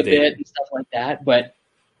the ones that did and stuff like that. But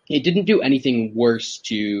it didn't do anything worse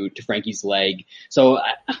to Frankie's leg. So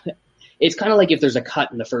it's kind of like if there's a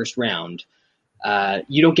cut in the first round,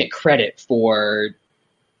 you don't get credit for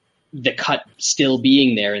the cut still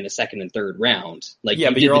being there in the second and third round. Like, yeah,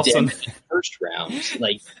 you but did you're the also damage in the first round.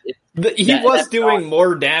 Like, he was doing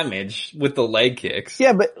more damage with the leg kicks.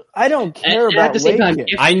 Yeah, but I don't care and about at the same leg time,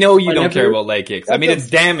 kicks. I know you don't care about leg kicks. I mean, it's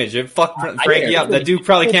damage. It fucked Frankie up. That dude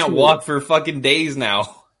probably can't walk for fucking days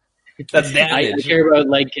now. That's damage. I care about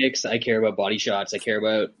leg kicks. I care about body shots. I care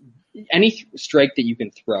about any strike that you can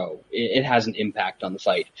throw. It has an impact on the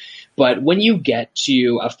fight. But when you get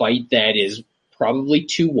to a fight that is probably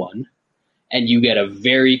 2-1, and you get a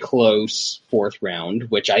very close 4th round,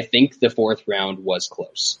 which I think the 4th round was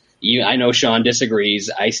close. I know Shaun disagrees.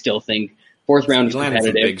 I still think 4th round was competitive.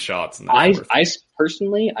 Some big shots in that I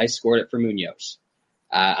personally scored it for Munhoz.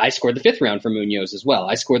 I scored the 5th round for Munhoz as well.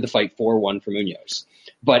 I scored the fight 4-1 for Munhoz.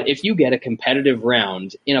 But if you get a competitive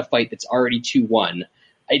round in a fight that's already 2-1,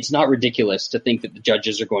 it's not ridiculous to think that the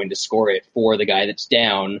judges are going to score it for the guy that's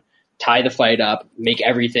down, tie the fight up, make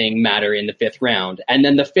everything matter in the 5th round. And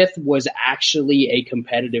then the 5th was actually a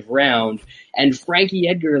competitive round, and Frankie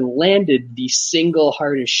Edgar landed the single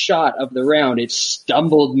hardest shot of the round. It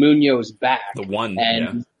stumbled Munhoz back. The one,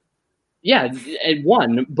 and yeah, it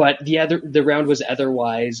won, but the round was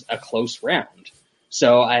otherwise a close round.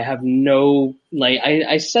 So I have no,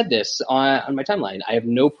 I said this on my timeline. I have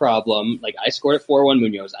no problem. Like, I scored at 4-1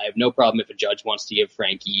 Munhoz. I have no problem if a judge wants to give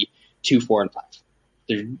Frankie 2, 4, and 5.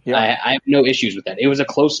 I have no issues with that. It was a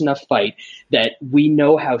close enough fight that we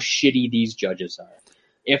know how shitty these judges are.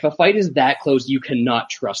 If a fight is that close, you cannot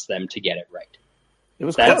trust them to get it right.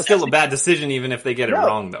 That's still a bad decision, even if they get it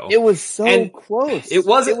wrong, though. It was so close. It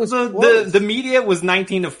wasn't. The media was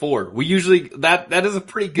 19-4. We usually that is a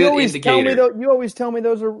pretty good indicator. You always tell me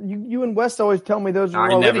those are. You and Wes always tell me those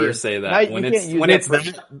are. I never idiots. Say that. When it's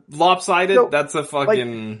that lopsided, that's a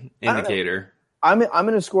fucking indicator. I'm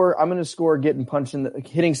gonna score getting punched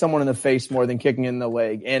hitting someone in the face more than kicking in the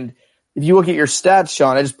leg. And if you look at your stats,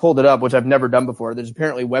 Shaun, I just pulled it up, which I've never done before. There's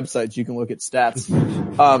apparently websites you can look at stats.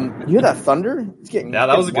 You hear that thunder? It's getting that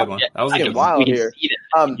was a good one. That was getting wild here.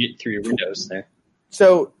 Through your windows there.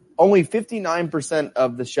 So only 59%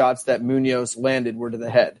 of the shots that Munhoz landed were to the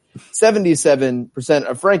head. 77%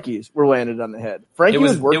 of Frankie's were landed on the head. Frankie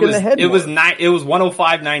was working the head. It was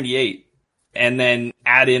 105-98. And then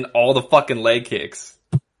add in all the fucking leg kicks.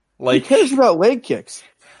 Like, who cares about leg kicks?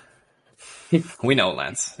 We know,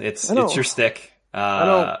 Lance. It's your stick.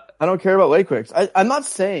 I don't care about leg kicks. I'm not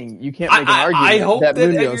saying you can't make an argument. I hope that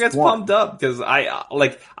Munhoz Edgar gets pumped up because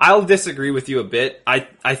I'll disagree with you a bit.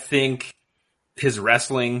 I think his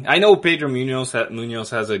wrestling. I know Pedro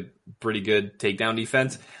Munhoz has a pretty good takedown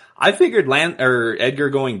defense. I figured Edgar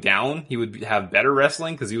going down, he would have better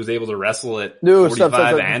wrestling because he was able to wrestle at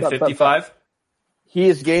 45 and 55.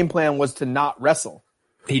 His game plan was to not wrestle.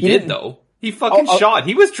 He did though. He fucking shot.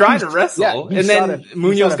 He was trying to wrestle, and then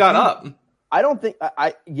Munhoz got up. I don't think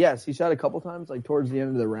yes, he shot a couple times, like towards the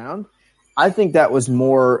end of the round. I think that was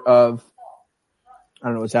more of, I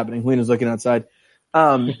don't know what's happening. Lena's looking outside.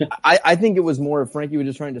 I think it was more of Frankie was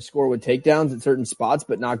just trying to score with takedowns at certain spots,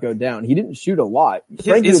 but not go down. He didn't shoot a lot.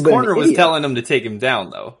 His corner was telling him to take him down,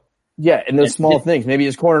 though. Yeah, and those small things. Maybe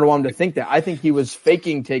his corner wanted to think that. I think he was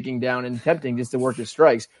faking taking down and attempting just to work his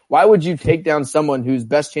strikes. Why would you take down someone whose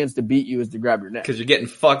best chance to beat you is to grab your neck? Because you're getting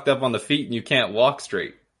fucked up on the feet and you can't walk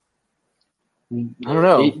straight. I don't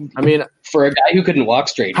know. I mean, for a guy who couldn't walk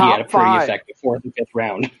straight, he had a pretty effective 4th and 5th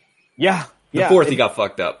round. Yeah. The 4th, he got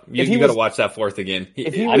fucked up. You got to watch that 4th again.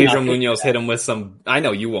 Pedro Munhoz hit him with some. I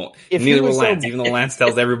know you won't. Neither will Lance. Even though Lance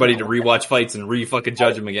tells everybody to rewatch fights and fucking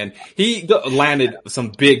judge him again, he landed some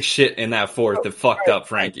big shit in that 4th that fucked up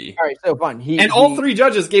Frankie. All right, so fine. All 3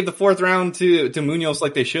 judges gave the 4th round to Munhoz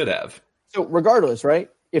like they should have. So regardless, right?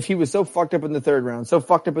 if he was so fucked up in the third round, so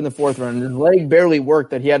fucked up in the fourth round, and his leg barely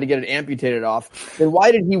worked that he had to get it amputated off, then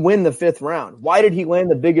why did he win the fifth round? Why did he land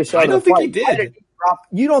the biggest shot I don't of the fight? think he did.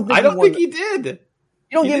 You don't think I don't think he did? did.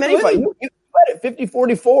 You don't give him any fight. You bet it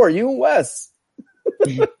 50-44. You and Wes.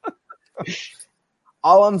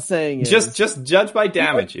 All I'm saying is just judge by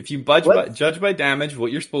damage. If you judge by damage,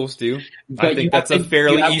 what you're supposed to, I think that's a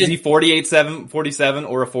fairly easy 48-47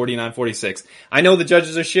 or a 49-46. I know the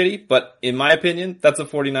judges are shitty, but in my opinion, that's a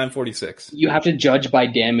 49-46. You have to judge by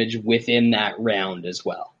damage within that round as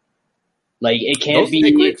well. Like it can't Those be.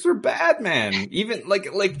 leg kicks were bad, man. Even like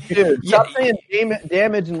dude, stop saying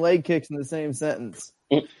damage and leg kicks in the same sentence.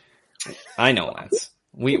 I know, Lance.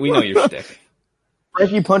 We know your shtick.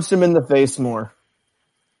 Frankie punched him in the face more.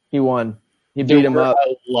 He won. He beat him up.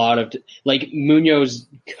 A lot of Munhoz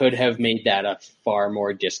could have made that a far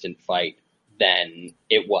more distant fight than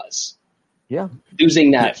it was. Yeah,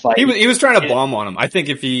 losing that fight. He was trying to bomb on him. I think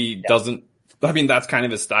if he doesn't, I mean that's kind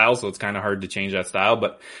of his style, so it's kind of hard to change that style.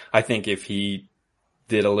 But I think if he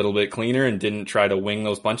did a little bit cleaner and didn't try to wing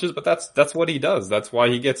those punches, but that's what he does. That's why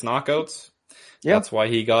he gets knockouts. Yeah. That's why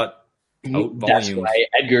he got out volume. That's why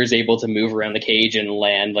Edgar is able to move around the cage and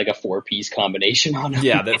land like a 4-piece combination on him.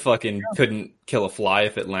 Yeah, that fucking couldn't kill a fly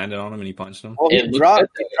if it landed on him and he punched him.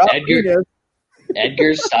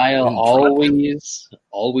 Edgar's style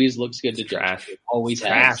always looks good to trash. Judge. Always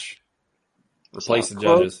trash. Replace the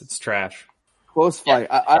judges. It's trash. Close fight.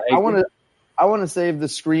 Yeah, I want to save the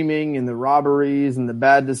screaming and the robberies and the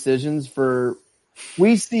bad decisions for.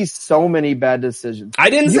 We see so many bad decisions. I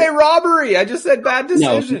didn't say robbery. I just said bad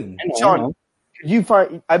decision. No,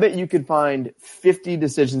 Shaun, I bet you could find 50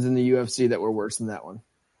 decisions in the UFC that were worse than that one.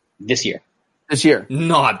 This year.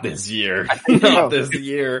 Not this year. This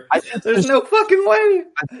year. There's no fucking way.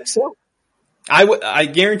 I think so. I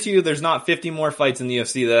guarantee you there's not 50 more fights in the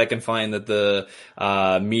UFC that I can find that the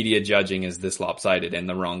media judging is this lopsided and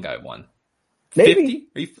the wrong guy won. Maybe. 50?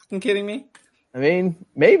 Are you fucking kidding me? I mean,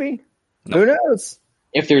 maybe. Nope. Who knows?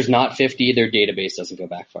 If there's not 50, their database doesn't go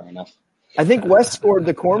back far enough. I think West scored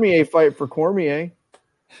the Cormier fight for Cormier.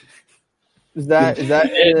 Is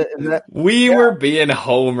that? We were being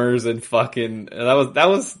homers and fucking.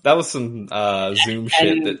 That was some Zoom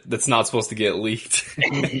shit that's not supposed to get leaked.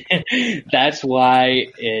 That's why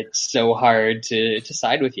it's so hard to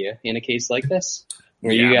side with you in a case like this.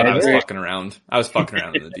 Where you guys I was fucking around. I was fucking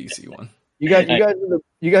around in the DC one. You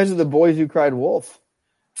guys are the boys who cried wolf.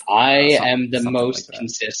 I am the most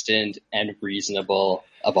consistent and reasonable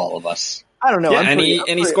of all of us. I don't know. Yeah, and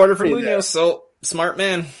he scored it for Munhoz, so smart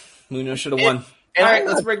man. Munhoz should have won. All right,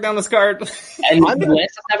 let's break down this card. And Lance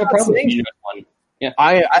doesn't have a problem with Munhoz won. Yeah.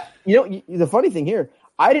 The funny thing here,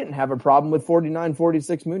 I didn't have a problem with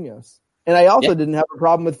 49-46 Munhoz. And I also didn't have a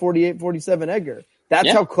problem with 48-47 Edgar. That's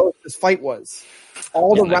how close this fight was.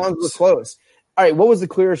 All the rounds were close. All right, what was the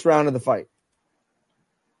clearest round of the fight?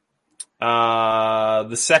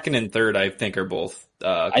 The second and third, I think, are both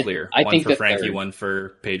clear. One for Frankie, one for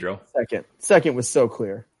Pedro. Second was so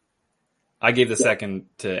clear. I gave the second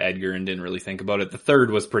to Edgar and didn't really think about it. The third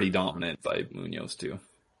was pretty dominant by Munhoz too.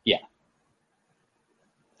 Yeah,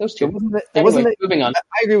 those two. Moving on.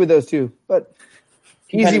 I agree with those two, but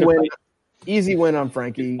easy win on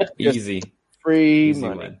Frankie. Easy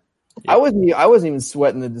money. Win. Yeah. I wasn't even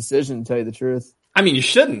sweating the decision, to tell you the truth. I mean, you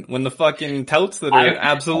shouldn't when the fucking touts that are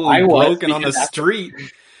absolutely broken on the street.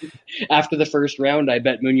 After the first round, I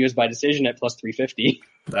bet Munhoz by decision at plus 350.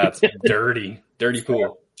 That's dirty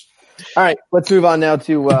pool. All right, let's move on now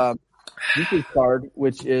to this week's card,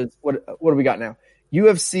 which is what do we got now?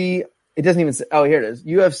 UFC. It doesn't even say. Oh, here it is.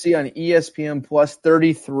 UFC on ESPN plus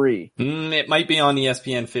 33. It might be on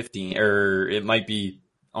ESPN 15, or it might be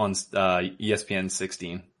on ESPN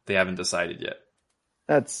 16. They haven't decided yet.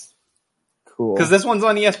 That's cool. Because this one's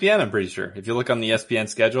on ESPN, I'm pretty sure. If you look on the ESPN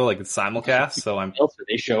schedule, like it's simulcast. So What else are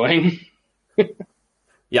they showing?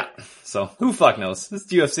 Yeah. So who fuck knows?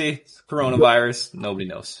 It's UFC, coronavirus. Nobody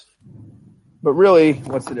knows. But really,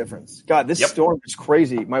 what's the difference? God, this storm is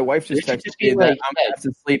crazy. My wife just texted me that I'm going to have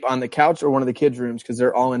to sleep on the couch or one of the kids' rooms because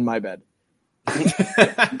they're all in my bed.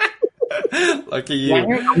 Lucky you.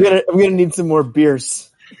 I'm gonna need some more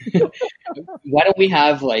beers. Why don't we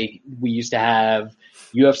have like we used to have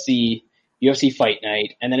UFC Fight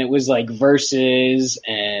Night, and then it was like Versus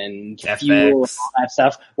and Fuel and all that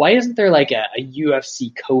stuff. Why isn't there like a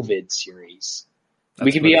UFC COVID series?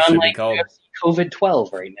 We could be on like UFC COVID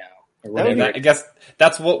 12 right now. I guess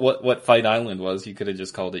that's what Fight Island was. You could have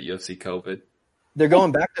just called it UFC COVID. They're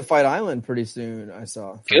going back to Fight Island pretty soon, I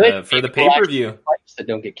saw. For the pay-per-view. That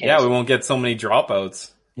don't get canceled. Yeah, we won't get so many dropouts.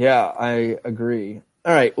 Yeah, I agree.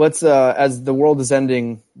 All right, let's as the world is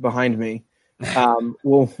ending behind me,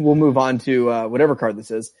 We'll move on to whatever card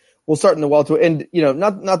this is. We'll start in the welterweight, and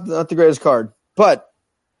not the greatest card, but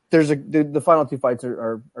there's the final two fights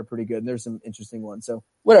are pretty good. And there's some interesting ones. So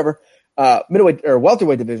whatever. Middleweight or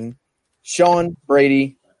welterweight division: Shaun,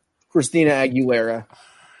 Brady, Christina Aguilera,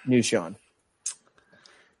 new Shaun.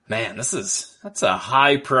 Man, that's a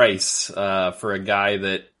high price for a guy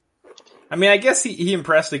that. I mean, I guess he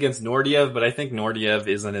impressed against Nordiev, but I think Nordiev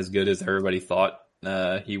isn't as good as everybody thought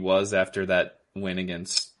he was after that win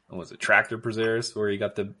against, what was it, Tractor Preserves, where he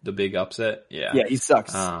got the big upset? Yeah. Yeah, he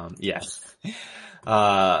sucks. Yes.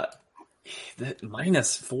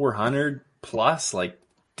 Minus 400 plus, like,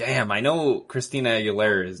 damn, I know Christina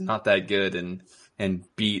Aguilera is not that good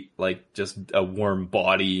and beat, like, just a warm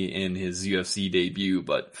body in his UFC debut,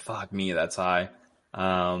 but fuck me, that's high.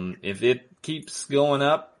 If it keeps going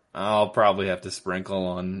up, I'll probably have to sprinkle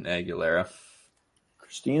on Aguilera.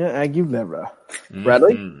 Christina Aguilera.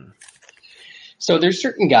 Bradley? Mm-hmm. So there's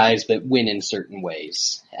certain guys that win in certain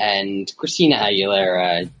ways, and Christina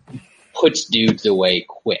Aguilera puts dudes away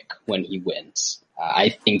quick when he wins. I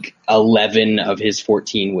think 11 of his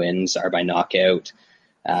 14 wins are by knockout.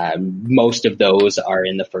 Most of those are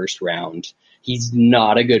in the first round. He's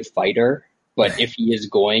not a good fighter, but if he is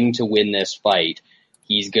going to win this fight,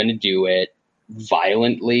 he's going to do it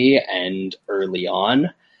violently and early on.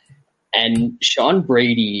 And Shaun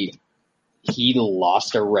Brady, he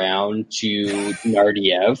lost a round to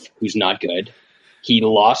Nardiev, who's not good. He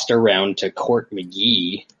lost a round to Court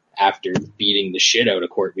McGee after beating the shit out of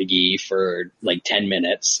Court McGee for like 10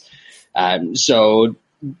 minutes. So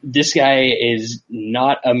this guy is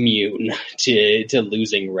not immune to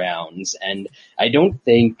losing rounds. And I don't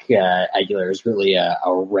think Aguilera is really a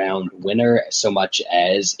round winner so much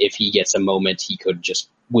as if he gets a moment, he could just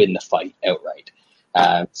win the fight outright.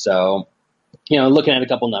 So, looking at a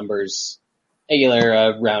couple numbers,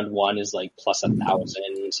 Aguilera round one is like plus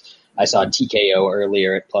 1,000. I saw TKO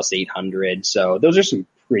earlier at plus 800. So those are some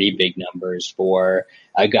pretty big numbers for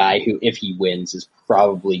a guy who, if he wins, is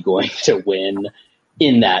probably going to win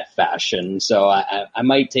in that fashion. So I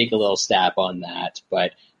might take a little stab on that,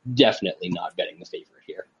 but definitely not betting the favorite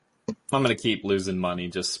here. I'm going to keep losing money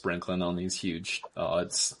just sprinkling on these huge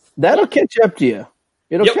odds. That'll catch up to you.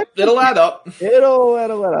 It'll add up. It'll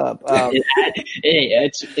add up.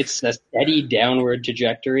 It's a steady downward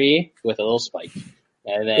trajectory with a little spike,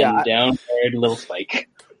 and then downward little spike.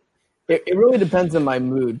 It really depends on my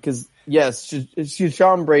mood, because yes, should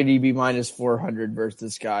Shaun Brady be minus 400 versus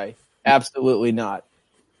this guy? Absolutely not.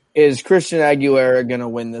 Is Christian Aguilera going to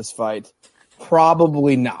win this fight?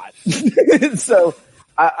 Probably not. So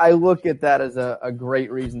I look at that as a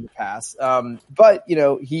great reason to pass. But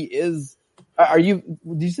he is. Did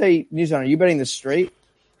you say, Nissan, are you betting this straight?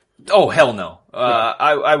 Oh, hell no.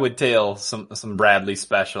 I would tail some Bradley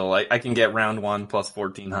special. I can get round one plus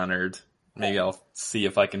 1,400. Maybe I'll see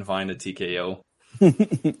if I can find a TKO.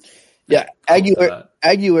 Yeah,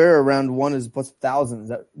 Aguilera round one is plus 1,000.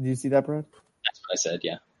 Do you see that, Brad? That's what I said,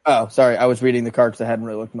 yeah. Oh, sorry. I was reading the card because I hadn't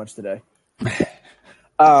really looked much today.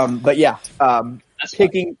 But yeah,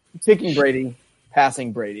 picking Brady,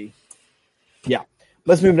 passing Brady. Yeah.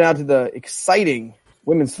 Let's move now to the exciting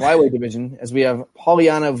women's flyweight division as we have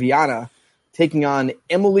Polyana Viana taking on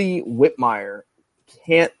Emily Whitmire.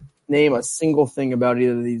 Can't name a single thing about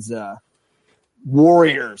either of these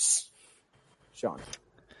warriors. Shaun.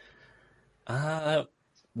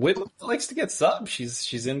 Whit likes to get subs.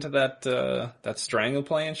 She's into that strangle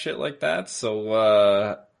play and shit like that.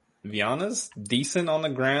 So Viana's decent on the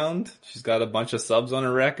ground. She's got a bunch of subs on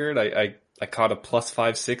her record. I caught a plus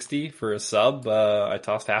 560 for a sub. I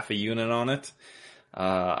tossed half a unit on it.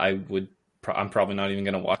 I'm probably not even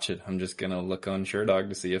gonna watch it. I'm just gonna look on SureDog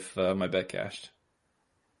to see if my bet cashed.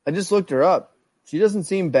 I just looked her up. She doesn't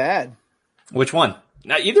seem bad. Which one?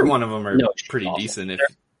 Now, either one of them are pretty decent.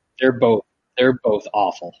 They're both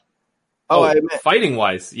awful. Oh, fighting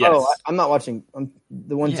wise, yes. Oh, I'm not watching.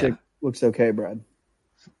 The one chick looks okay, Brad.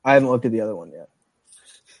 I haven't looked at the other one yet.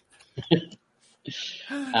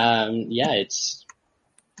 It's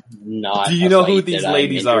not. Do you know who these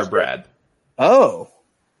ladies are, Brad? Oh.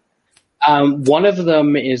 One of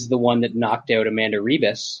them is the one that knocked out Amanda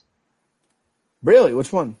Ribas. Really?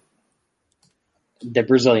 Which one? The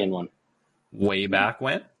Brazilian one. Way back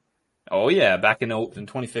when? Oh yeah, back in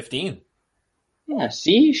 2015. Yeah,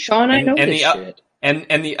 see, Shaun, I know this shit.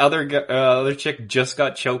 And the other chick just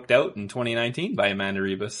got choked out in 2019 by Amanda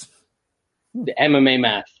Ribas. The MMA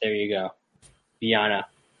math. There you go. Viana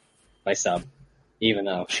by sub, even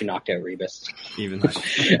though she knocked out Ribas. Even though,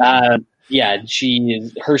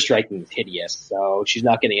 her striking is hideous, so she's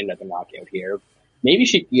not getting another knockout here. Maybe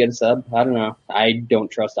she could get a sub. I don't know. I don't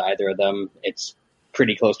trust either of them. It's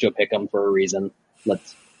pretty close to a pick-em for a reason.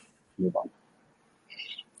 Let's move on.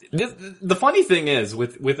 The funny thing is,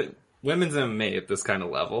 with women's MMA at this kind of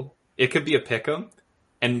level, it could be a pick-em,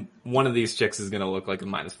 and one of these chicks is going to look like a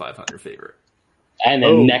minus 500 favorite. And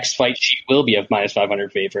then next fight, she will be a minus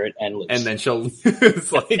 500 favorite and lose. And then she'll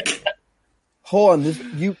lose. Like, hold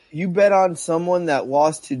on, you bet on someone that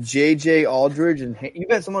lost to JJ Aldridge, and you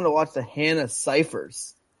bet someone to watch the Hannah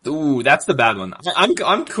Cyphers. ooh, that's the bad one.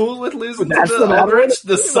 I'm cool with losing to That's the the bad Aldridge.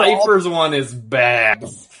 one? The Cyphers one is bad.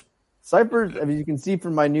 Cyphers, I mean, you can see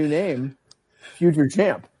from my new name, future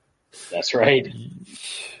champ. That's right.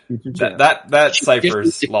 Future champ. That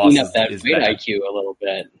Cyphers loss up that is weight bad. IQ a little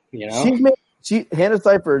bit, you know? Hannah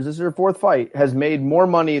Cyphers, this is her fourth fight, has made more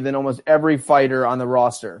money than almost every fighter on the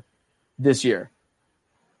roster this year.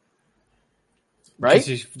 Right?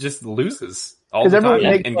 She just loses all the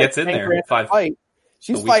time and gets in there 5 fight.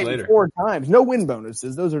 She's weeks fighting later. 4 times. No win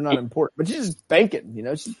bonuses. Those are not important. But she's just banking,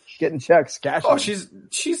 she's getting checks, cash. Oh, she's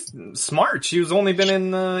smart. She's only been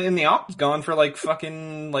in the octagon for like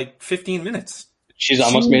 15 minutes. She's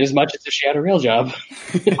almost made as much as if she had a real job.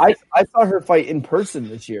 I saw her fight in person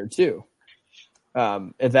this year too.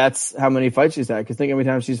 If that's how many fights she's had, because think how many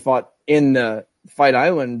times she's fought in the Fight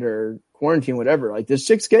Island or quarantine, whatever. Like, this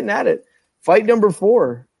chick's getting at it. Fight number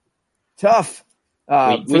 4, tough. We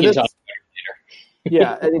can talk about it later.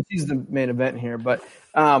 Yeah, I think she's the main event here, but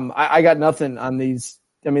I got nothing on these.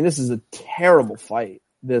 I mean, this is a terrible fight,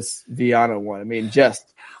 this Viana one. I mean,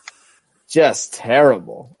 just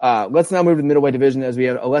terrible. Let's now move to the middleweight division as we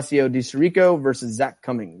have Alessio Di Chirico versus Zach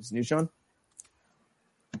Cummings. New Shaun?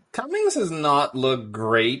 Cummings has not looked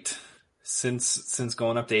great since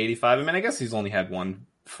going up to 85. I mean, I guess he's only had one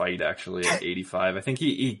fight actually at 85. I think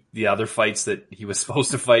the other fights that he was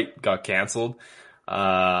supposed to fight got canceled.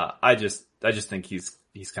 I just think he's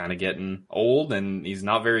kind of getting old and he's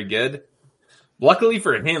not very good. Luckily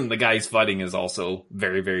for him, the guy he's fighting is also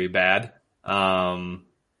very, very bad. I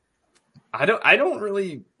don't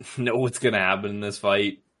really know what's going to happen in this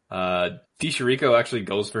fight. Di Chirico actually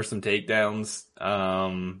goes for some takedowns.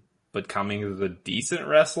 But Cummings is a decent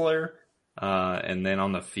wrestler. And then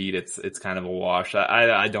on the feet, it's kind of a wash.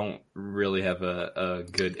 I don't really have a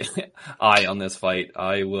good eye on this fight.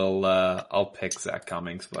 I'll pick Zach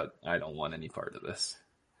Cummings, but I don't want any part of this.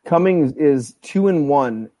 Cummings is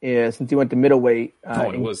 2-1 since he went to middleweight.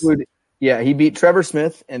 He beat Trevor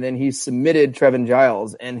Smith and then he submitted Trevin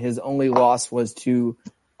Giles, and his only loss was to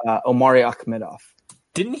Omari Akhmedov.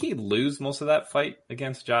 Didn't he lose most of that fight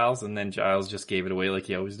against Giles, and then Giles just gave it away like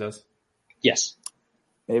he always does? Yes.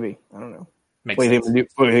 Maybe. I don't know. Makes sense. What do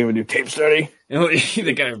you think we do? Tape study? You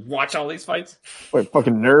think I watch all these fights? Wait,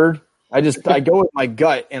 fucking nerd. I go with my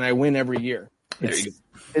gut and I win every year.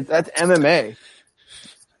 That's MMA.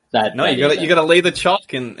 You gotta lay the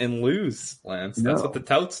chalk and lose, Lance. That's what the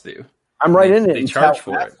touts do. I'm right in it. They charge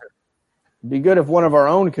for it. It'd be good if one of our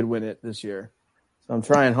own could win it this year. So I'm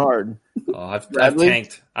trying hard. Oh, I've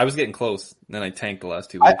tanked. I was getting close, and then I tanked the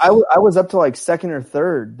last 2 weeks. I was up to like second or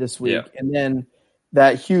third this week, and then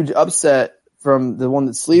that huge upset from the one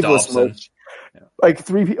that's sleeveless, like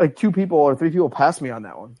 2 people or 3 people passed me on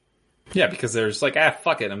that one. Yeah, because there's like,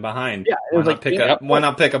 fuck it, I'm behind. Yeah, it was why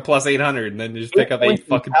not pick up plus 800 and then just pick up 8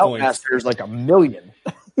 fucking points? There's like 1 million.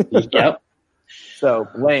 Yep. So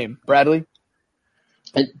lame. Bradley?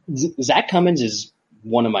 Zach Cummings is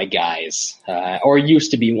one of my guys, or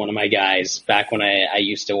used to be one of my guys back when I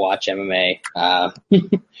used to watch MMA,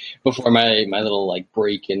 before my little like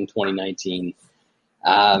break in 2019.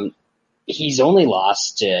 He's only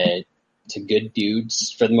lost to good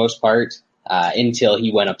dudes for the most part, until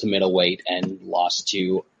he went up to middleweight and lost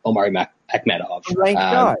to Omari Akhmedov.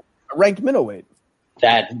 A ranked middleweight.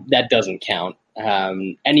 That doesn't count.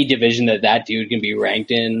 Any division that dude can be ranked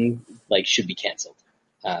in, like, should be canceled.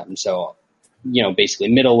 So, basically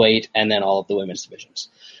middleweight and then all of the women's divisions.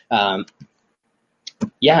 I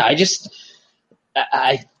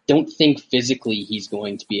don't think physically he's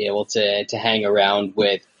going to be able to hang around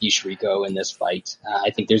with Di Chirico in this fight.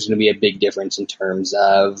 I think there's going to be a big difference in terms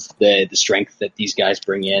of the strength that these guys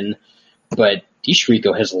bring in. But Di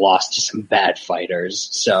Chirico has lost to some bad fighters.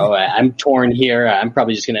 So I'm torn here. I'm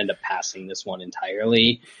probably just going to end up passing this one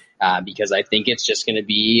entirely, because I think it's just going to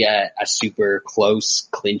be a super close,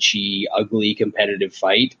 clinchy, ugly, competitive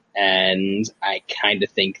fight. And I kind of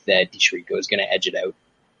think that Di Chirico is going to edge it out.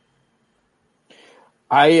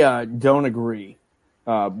 I don't agree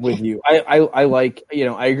with you. I like,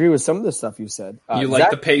 I agree with some of the stuff you said. You like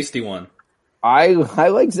the pasty one. I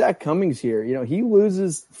like Zach Cummings here. He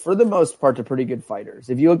loses for the most part to pretty good fighters.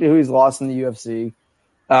 If you look at who he's lost in the UFC,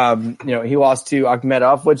 He lost to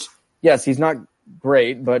Akhmedov, which, yes, he's not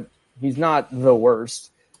great, but he's not the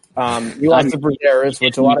worst. He lost to Braderis,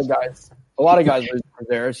 which a lot of guys lose to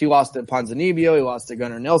Braderis. He lost to Ponzinibbio. He lost to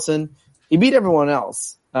Gunnar Nelson. He beat everyone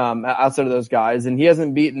else outside of those guys, and he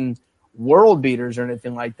hasn't beaten world beaters or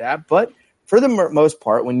anything like that. But for the most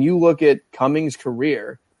part, when you look at Cummings'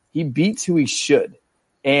 career, he beats who he should,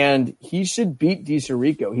 and he should beat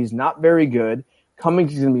DiCirico. He's not very good.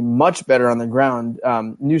 Cummings is going to be much better on the ground.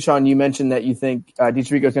 Shaun, you mentioned that you think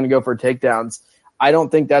DiCirico is going to go for takedowns. I don't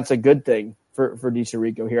think that's a good thing for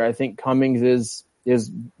DiCirico here. I think Cummings is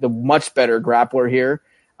the much better grappler here.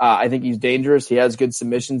 I think he's dangerous. He has good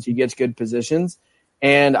submissions. He gets good positions.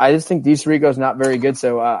 And I just think DiCirico is not very good,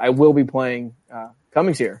 so I will be playing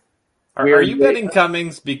Cummings here. Are you betting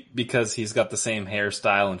Cummings because he's got the same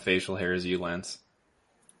hairstyle and facial hair as you, Lance?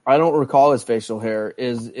 I don't recall his facial hair.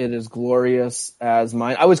 It is glorious as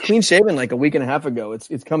mine. I was clean shaven like a week and a half ago.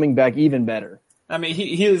 It's coming back even better. I mean,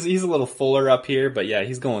 he's a little fuller up here, but yeah,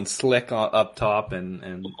 he's going slick up top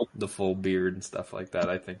and the full beard and stuff like that.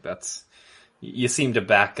 I think that's. You seem to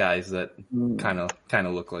back guys that kind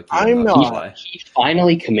of look like you. I'm not. He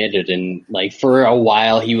finally committed, and like for a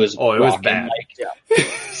while he was. Oh, it was bad.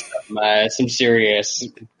 Some serious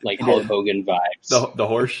Hulk Hogan vibes. The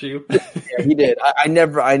horseshoe. Yeah, he did. I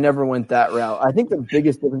never went that route. I think the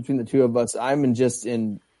biggest difference between the two of us, I'm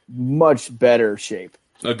in much better shape.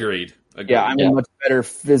 Agreed. Yeah, I'm in much better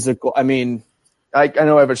physical. I mean, I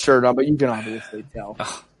know I have a shirt on, but you can obviously tell.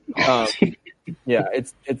 Yeah,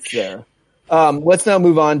 it's there. Let's now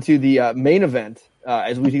move on to the main event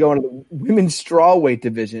as we go into the women's strawweight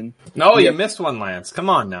division. No, you missed one, Lance. Come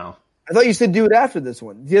on now. I thought you said do it after this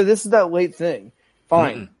one. Yeah, this is that late thing.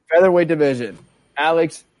 Fine. Featherweight division.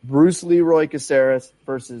 Alex Bruce Leroy Caceres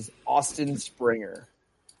versus Austin Springer.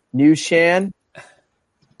 New Shan?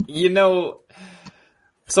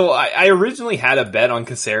 So I originally had a bet on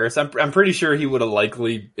Caceres. I'm pretty sure he would have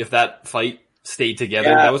likely, if that fight stayed together,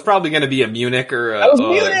 that was probably going to be a Munich or a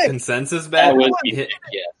consensus bet. Him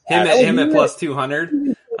at plus 200.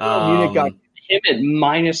 Him at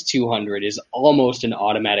minus 200 is almost an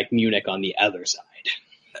automatic Munich on the other side.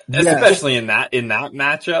 Especially in that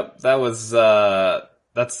matchup. That was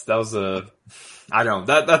that's a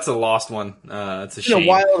lost one. It's a shame. A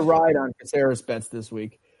wild ride on Caceres bets this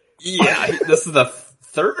week. Yeah, this is the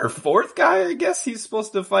third or fourth guy, I guess, he's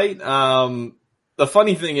supposed to fight. The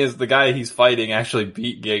funny thing is the guy he's fighting actually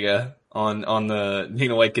beat Giga on the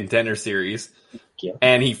Dana White Contender Series. Yeah.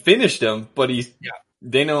 And he finished him, but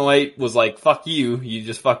Dana White was like, fuck you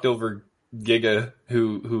just fucked over Giga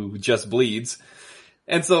who just bleeds.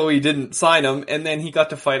 And so he didn't sign him, and then he got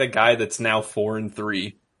to fight a guy that's now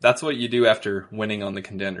 4-3. That's what you do after winning on the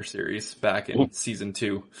Contender Series back in season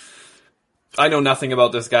 2. I know nothing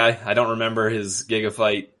about this guy. I don't remember his Giga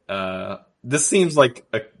fight. This seems like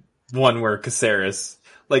a one where Caceres,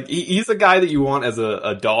 he's a guy that you want as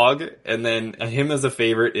a dog, and then him as a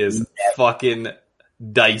favorite is fucking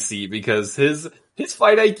dicey because his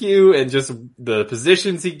fight IQ and just the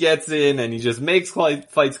positions he gets in, and he just makes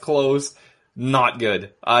fights close. Not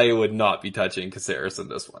good. I would not be touching Caceres in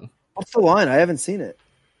this one. What's the line? I haven't seen it.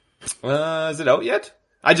 Is it out yet?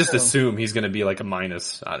 I just assume he's going to be like a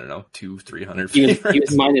minus, I don't know, 200-300. He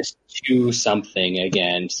was minus 2 something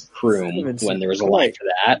against Kroom when there was a line for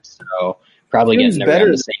that. So probably Kroom's getting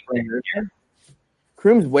around the same thing.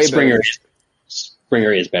 Kroom's way better.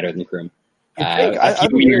 Springer is better than Kroom. A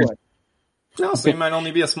few years. No, so he might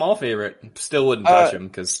only be a small favorite. Still wouldn't touch him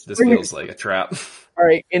because this feels like a trap. All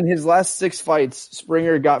right, in his last 6 fights,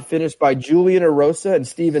 Springer got finished by Julian Erosa and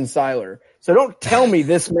Steven Seiler. So don't tell me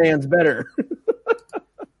this man's better.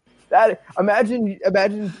 Imagine in a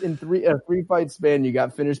 3-fight span you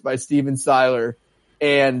got finished by Steven Seiler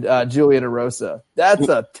and Julian Erosa. That's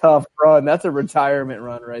a tough run. That's a retirement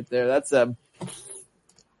run right there.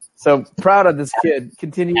 So proud of this kid.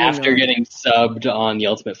 Continuing after getting subbed on The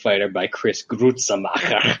Ultimate Fighter by Chris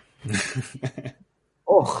Grutzemacher.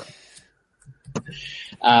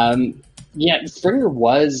 Springer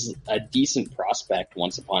was a decent prospect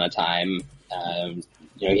once upon a time.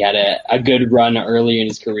 He had a good run early in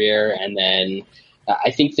his career, and then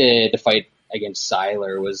I think the fight against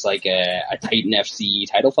Seiler was like a Titan FC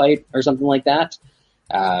title fight or something like that.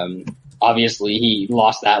 Obviously, he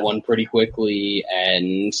lost that one pretty quickly,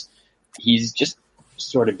 and he's just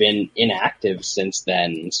sort of been inactive since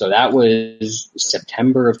then. So that was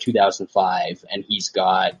September of 2005, and he's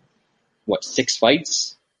got, 6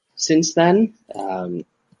 fights since then?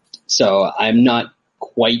 So I'm not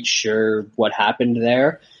quite sure what happened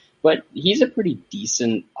there, but he's a pretty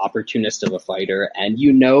decent opportunist of a fighter, and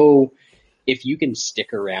if you can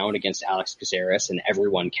stick around against Alex Caceres, and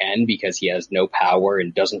everyone can because he has no power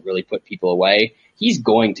and doesn't really put people away, he's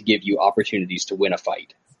going to give you opportunities to win a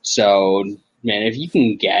fight. So, man, if you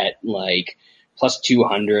can get like plus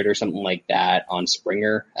 200 or something like that on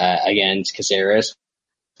Springer against Caceres,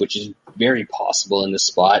 which is very possible in this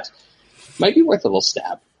spot, might be worth a little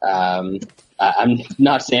stab. I'm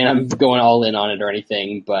not saying I'm going all in on it or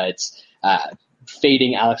anything, but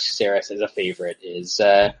fading Alex Caceres as a favorite is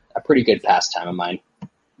a pretty good pastime of mine.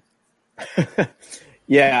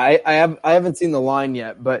 Yeah, I haven't seen the line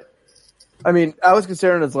yet, but I mean, Alex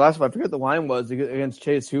Caceres' last fight, I forget what the line was against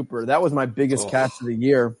Chase Hooper. That was my biggest catch of the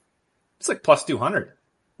year. It's like plus 200.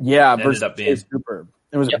 Yeah, it versus ended up being. Chase Hooper.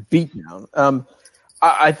 It was a beatdown.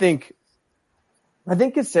 I think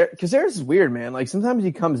Caceres is weird, man. Like sometimes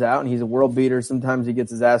he comes out and he's a world beater. Sometimes he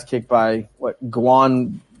gets his ass kicked by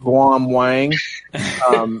Guam Wang.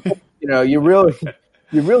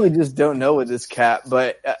 You really just don't know with this cat.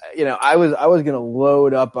 But I was gonna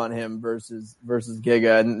load up on him versus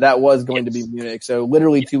Giga, and that was going to be Munich. So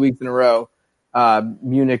literally 2 weeks in a row,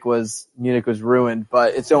 Munich was ruined.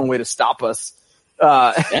 But it's the only way to stop us.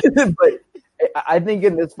 But I think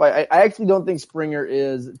in this fight, I actually don't think Springer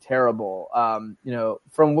is terrible.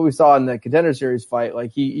 From what we saw in the Contender Series fight,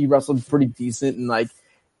 like he wrestled pretty decent, and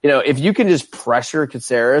if you can just pressure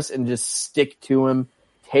Caceres and just stick to him,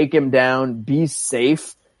 take him down, be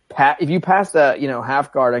safe. If you pass the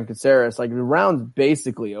half guard on Caceres, like the round's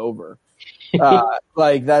basically over.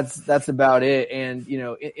 That's about it. And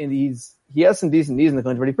and he has some decent knees in the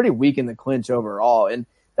clinch, but he's pretty weak in the clinch overall. And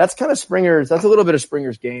that's kind of that's a little bit of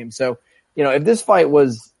Springer's game. So. If this fight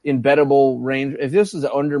was in bettable range, if this was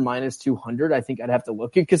under minus 200, I think I'd have to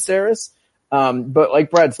look at Caceres. But like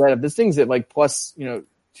Brad said, if this thing's at like plus,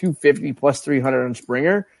 250 plus 300 on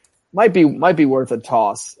Springer, might be worth a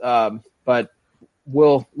toss. But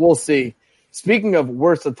we'll see. Speaking of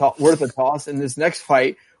worth a toss in this next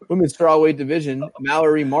fight, women's strawweight division,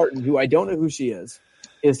 Mallory Martin, who I don't know who she is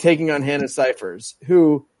taking on Hannah Cifers,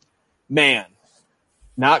 who, man,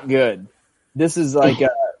 not good. This is like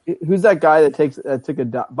who's that guy that took a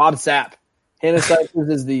Bob Sapp? Hannah Cifers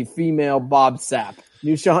is the female Bob Sapp.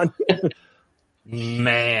 You, Shaun?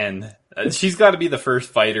 Man, she's got to be the first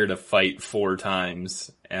fighter to fight 4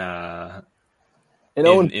 times in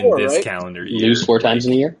this calendar year. Lose 4 times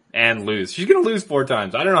in a year? And lose. She's going to lose 4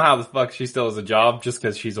 times. I don't know how the fuck she still has a job just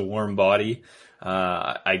because she's a warm body.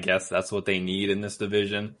 I guess that's what they need in this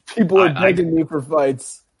division. People are begging me for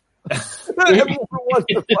fights. Everyone wants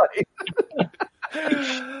to fight.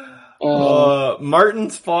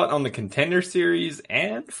 Martin's fought on the Contender Series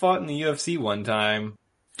and fought in the UFC one time.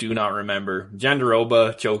 Do not remember.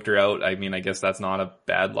 Jandiroba choked her out. I mean, I guess that's not a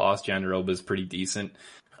bad loss. Jandiroba's pretty decent.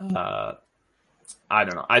 I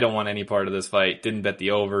don't know. I don't want any part of this fight. Didn't bet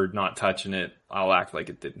the over, not touching it. I'll act like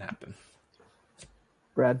it didn't happen.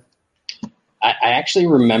 Brad? I actually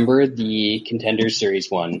remember the Contender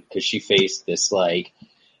Series one because she faced this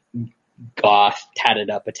goth,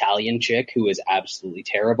 tatted up Italian chick who was absolutely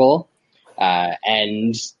terrible.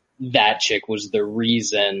 And that chick was the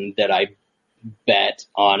reason that I bet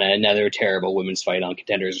on another terrible women's fight on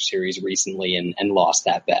Contender Series recently and lost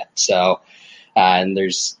that bet. So, and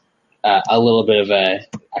there's a little bit of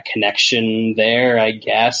a connection there, I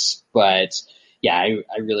guess. But yeah,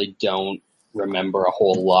 I really don't remember a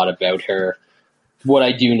whole lot about her. What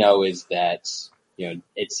I do know is that,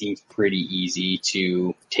 it seems pretty easy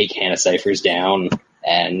to take Hannah Cifers down,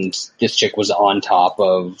 and this chick was on top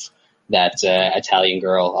of that Italian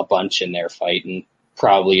girl a bunch in their fight, and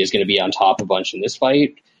probably is going to be on top a bunch in this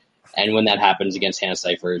fight. And when that happens against Hannah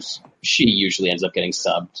Cifers, she usually ends up getting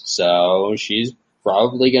subbed, so she's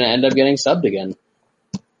probably going to end up getting subbed again.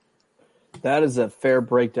 That is a fair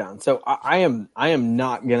breakdown. So I am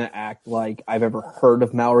not going to act like I've ever heard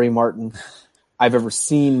of Mallory Martin. I've ever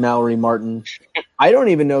seen Mallory Martin. I don't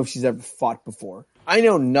even know if she's ever fought before. I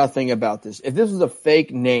know nothing about this. If this was a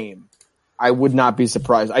fake name, I would not be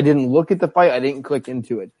surprised. I didn't look at the fight. I didn't click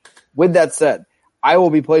into it. With that said, I will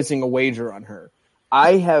be placing a wager on her.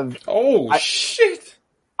 Shit.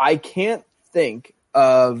 I can't think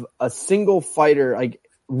of a single fighter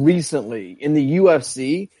recently in the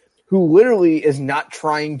UFC who literally is not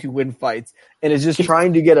trying to win fights and is just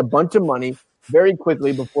trying to get a bunch of money very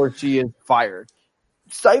quickly before she is fired.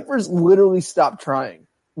 Cifers literally stopped trying.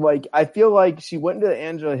 I feel like she went into the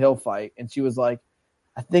Angela Hill fight and she was like,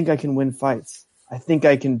 I think I can win fights. I think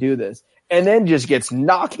I can do this. And then just gets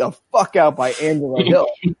knocked the fuck out by Angela Hill.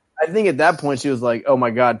 I think at that point she was like, oh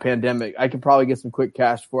my God, pandemic. I could probably get some quick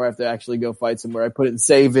cash before I have to actually go fight somewhere. I put it in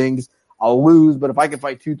savings. I'll lose, but if I can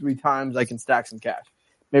fight 2-3 times, I can stack some cash.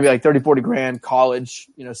 maybe like 30, 40 grand college,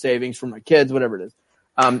 savings for my kids, whatever it is.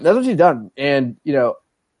 That's what she's done. And,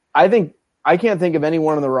 I can't think of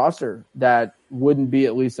anyone on the roster that wouldn't be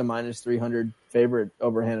at least a minus 300 favorite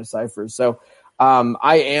over Hannah Cifers. So,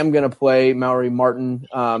 I am going to play Mallory Martin,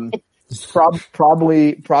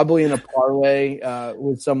 probably in a parlay,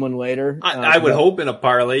 with someone later. I would hope in a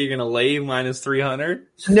parlay you're going to lay minus 300.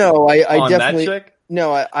 No, I definitely, that chick?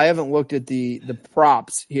 No, I haven't looked at the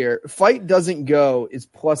props here. Fight doesn't go is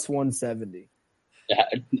plus 170. Yeah,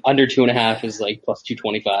 under 2.5 is like plus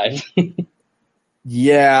 225.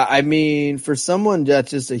 Yeah, I mean, for someone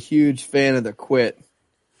that's just a huge fan of the quit.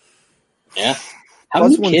 Yeah. How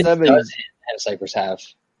Plus many kids 170. does Hannah Cifers have?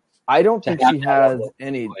 I don't think she has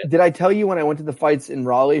any. Did I tell you when I went to the fights in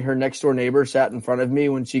Raleigh, her next door neighbor sat in front of me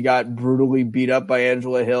when she got brutally beat up by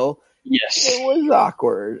Angela Hill? Yes. It was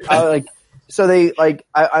awkward. I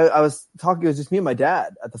was talking, it was just me and my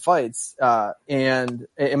dad at the fights, and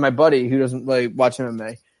my buddy who doesn't watch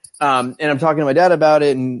MMA. And I'm talking to my dad about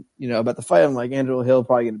it and, about the fight. I'm like, Angela Hill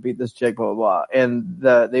probably going to beat this chick, blah, blah, blah. And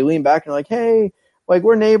they lean back and are like, hey,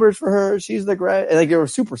 we're neighbors for her. She's the great. And they were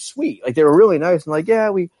super sweet. They were really nice. And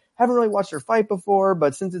yeah, we haven't really watched her fight before,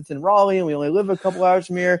 but since it's in Raleigh and we only live a couple hours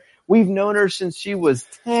from here, we've known her since she was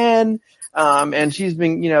 10. And she's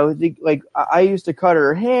been, I used to cut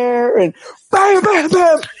her hair and bam, bam,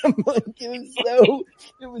 bam.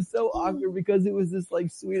 It was so awkward because it was this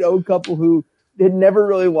sweet old couple who had never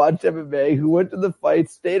really watched MMA, who went to the fight,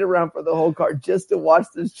 stayed around for the whole card just to watch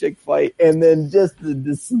this chick fight, and then just the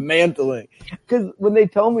dismantling. Because when they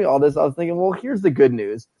told me all this, I was thinking, well, here's the good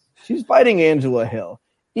news. She's fighting Angela Hill.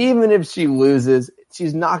 Even if she loses,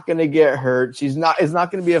 she's not going to get hurt. It's not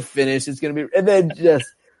going to be a finish. It's going to be, and then just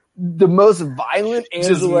the most violent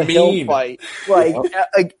Angela Hill fight.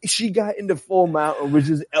 She got into full mount and was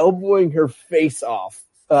just elbowing her face off.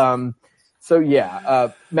 So yeah,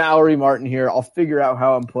 Mallory Martin here. I'll figure out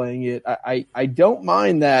how I'm playing it. I don't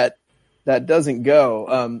mind that doesn't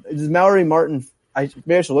go. Does Mallory Martin,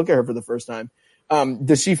 maybe I should look at her for the first time.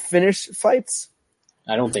 Does she finish fights?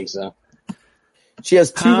 I don't think so. She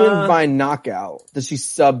has 2 wins by knockout. Does she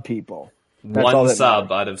sub people? That's one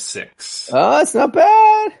sub out of 6. Oh, it's not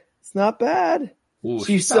bad. It's not bad. Ooh,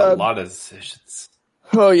 she's got a lot of decisions.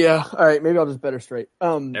 Oh yeah. All right. Maybe I'll just bet her straight.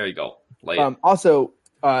 There you go. Also,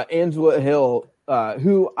 Angela Hill,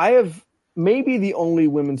 who I have maybe the only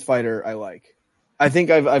women's fighter I like. I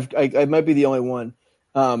think I might be the only one.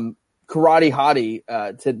 Karate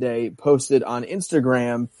Hottie today posted on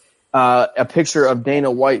Instagram a picture of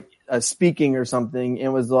Dana White speaking or something,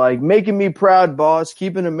 and was like, "Making me proud, boss,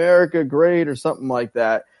 keeping America great," or something like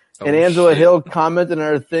that. Oh, and Angela Hill commented on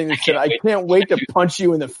her thing and said, "I can't wait to punch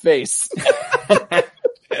you in the face."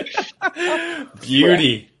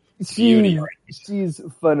 Beauty. She's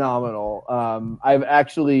phenomenal. I've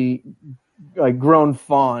actually grown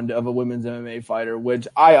fond of a women's MMA fighter, which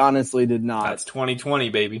I honestly did not. That's 2020,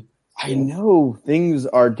 baby. I know things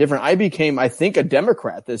are different. I became, I think, a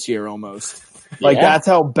Democrat this year almost. That's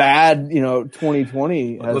how bad,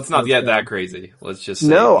 2020 has. Let's not get that crazy. Let's just say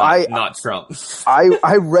not Trump.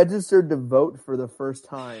 I registered to vote for the first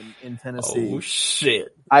time in Tennessee. Oh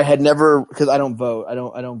shit. I had never, because I don't vote. I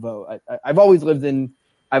don't vote. I've always been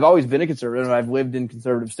a conservative, and I've lived in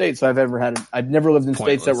conservative states, so I've never lived in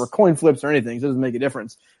states that were coin flips or anything, so it doesn't make a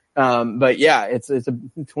difference. But yeah, it's a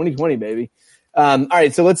 2020, baby. All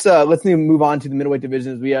right, so let's move on to the middleweight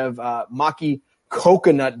divisions. We have Maki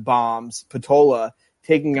Coconut Bombs Patola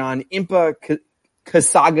taking on Impa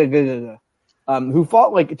Kasaga, who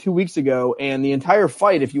fought 2 weeks ago, and the entire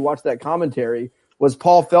fight, if you watch that commentary, was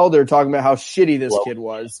Paul Felder talking about how shitty this kid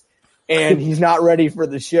was, and he's not ready for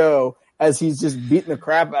the show as he's just beating the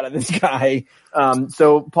crap out of this guy.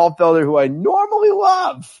 So Paul Felder, who I normally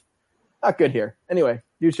love, not good here. Anyway,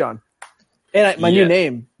 you, Shaun. And my new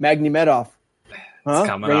name, Magni Medov. It's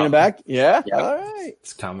coming Bringing up. it back? Yeah? Yep. All right.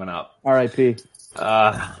 It's coming up. R.I.P.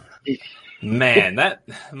 Man, that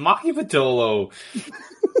Maki Patolo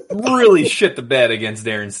really shit the bed against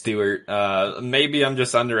Darren Stewart. Maybe I'm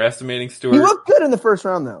just underestimating Stewart. He looked good in the first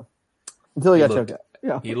round, though, until he got choked out.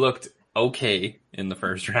 Yeah. He looked okay in the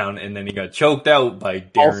first round, and then he got choked out by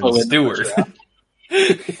Darren Stewart.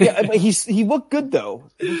 Yeah, but he looked good, though,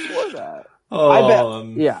 before that.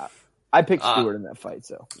 I picked Stewart in that fight,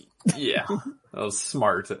 so. Yeah, that was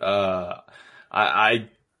smart. I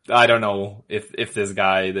don't know if this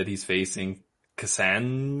guy that he's facing,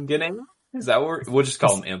 Kasangane, is that what we'll just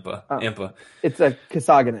call him Impa. Impa. It's a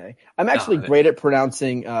Kasagane. I'm actually great at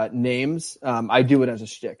pronouncing names. I do it as a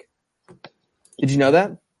shtick. Did you know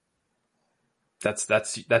that? That's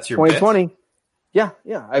your 2020. Bit?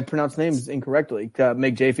 Yeah. I pronounce names incorrectly to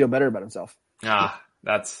make Jay feel better about himself.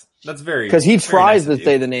 That's very, because he tries nice to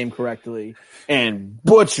say the name correctly and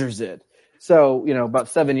butchers it. So, about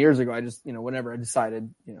 7 years ago, I just, whenever I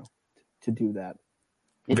decided, to do that.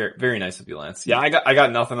 Very, very nice of you, Lance. Yeah, I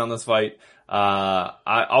got nothing on this fight.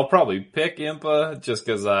 I'll probably pick Impa just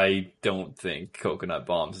because I don't think Coconut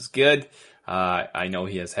Bombs is good. I know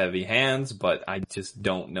he has heavy hands, but I just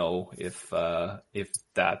don't know if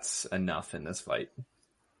that's enough in this fight.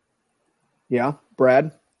 Yeah,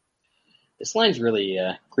 Brad? This line's really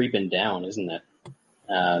creeping down, isn't it?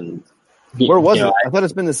 Where was it? I thought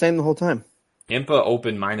it's been the same the whole time. Impa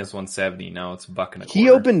opened minus 170. Now it's $1.25. He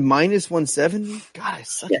opened minus 170? God, I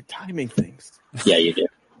suck at timing things. Yeah, you do.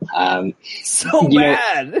 So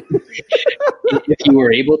bad. If you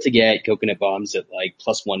were able to get Coconut Bombs at like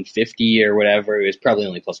plus 150 or whatever, it was probably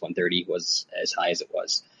only plus 130 was as high as it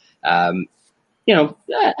was.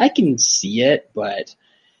 I can see it, but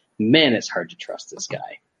man, it's hard to trust this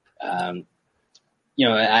guy.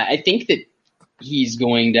 I think that he's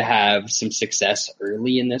going to have some success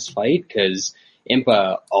early in this fight because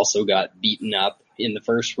Impa also got beaten up in the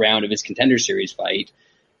first round of his Contender Series fight.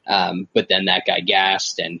 But then that guy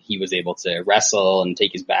gassed and he was able to wrestle and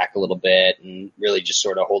take his back a little bit and really just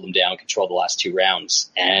sort of hold him down, control the last 2 rounds.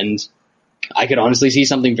 And I could honestly see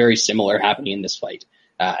something very similar happening in this fight.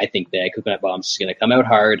 I think that Coconut Bombs is going to come out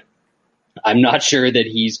hard. I'm not sure that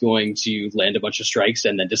he's going to land a bunch of strikes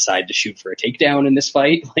and then decide to shoot for a takedown in this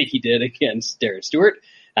fight like he did against Darren Stewart.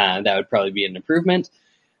 That would probably be an improvement.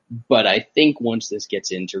 But I think once this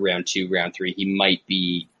gets into round 2, round 3, he might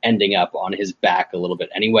be ending up on his back a little bit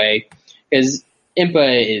anyway. Because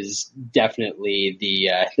Impa is definitely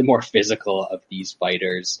the more physical of these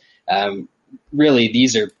fighters. Really,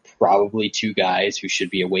 these are probably 2 guys who should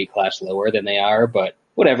be a weight class lower than they are, but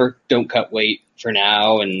whatever, don't cut weight for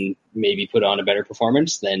now and maybe put on a better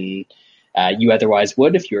performance than you otherwise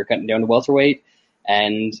would if you were cutting down to welterweight.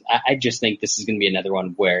 And I just think this is going to be another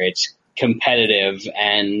one where it's competitive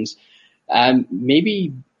and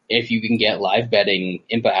maybe if you can get live betting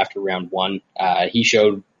Impa after round 1, he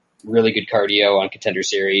showed really good cardio on Contender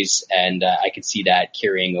Series, and I could see that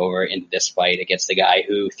carrying over into this fight against the guy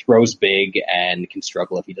who throws big and can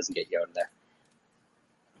struggle if he doesn't get you out of there.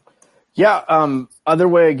 Yeah, other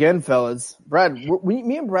way again, fellas. Brad,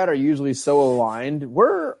 me and Brad are usually so aligned.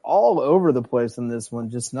 We're all over the place on this one,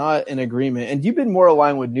 just not in agreement. And you've been more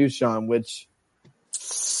aligned with new Shaun, which...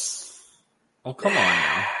 Oh, come on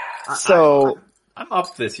now. So I'm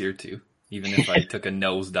up this year too, even if I took a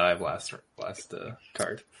nosedive last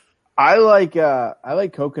card. I like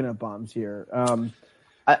Coconut Bombs here.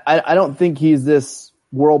 I don't think he's this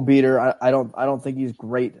world beater. I don't think he's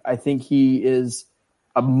great. I think he is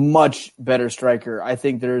a much better striker. I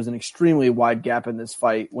think there is an extremely wide gap in this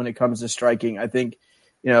fight when it comes to striking. I think,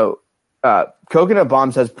 Coconut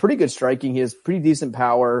Bombs has pretty good striking. He has pretty decent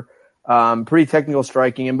power, pretty technical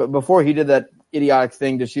striking. And but before he did that idiotic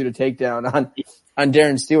thing to shoot a takedown on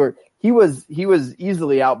Darren Stewart, he was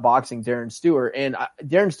easily outboxing Darren Stewart. And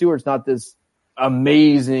Darren Stewart's not this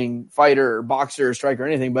amazing fighter or boxer or striker or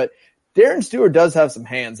anything, but Darren Stewart does have some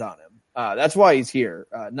hands on him. That's why he's here,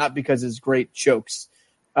 not because his great chokes.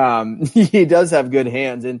 He does have good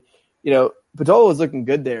hands, and Patola was looking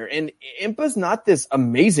good there. And Impa's not this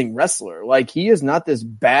amazing wrestler. Like, he is not this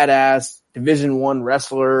badass Division I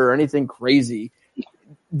wrestler or anything crazy.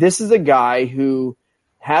 This is a guy who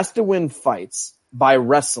has to win fights by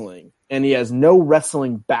wrestling, and he has no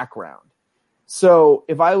wrestling background. So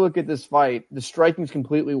if I look at this fight, the striking is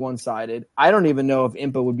completely one-sided. I don't even know if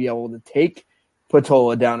Impa would be able to take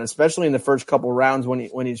Patola down, especially in the first couple rounds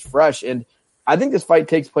when he's fresh. And I think this fight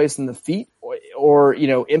takes place in the feet, or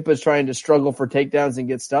Impa's trying to struggle for takedowns and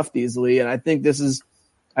get stuffed easily. And I think this is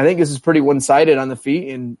pretty one-sided on the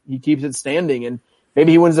feet, and he keeps it standing. And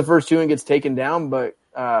maybe he wins the first 2 and gets taken down, but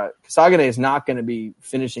Kasagane is not going to be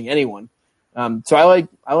finishing anyone. So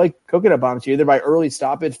I like Coconut Bombs here, either by early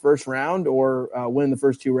stoppage first round or winning the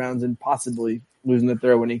first 2 rounds and possibly losing the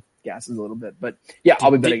third when he gasses a little bit. But yeah,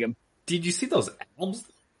 I'll be betting him. Did you see those abs?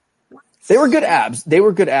 They were good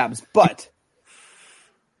abs, but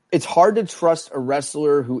it's hard to trust a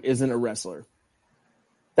wrestler who isn't a wrestler.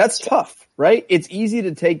 That's tough, right? It's easy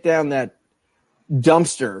to take down that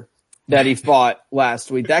dumpster that he fought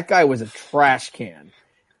last week. That guy was a trash can.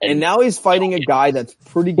 And now he's fighting a guy that's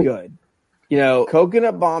pretty good.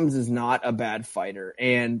 Coconut Bombs is not a bad fighter,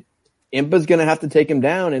 and Impa's going to have to take him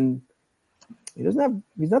down, and he's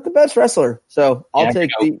not the best wrestler. So I'll take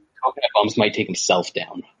Coconut Bombs might take himself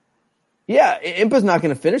down. Yeah, Impa's not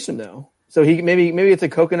going to finish him though. So he maybe it's a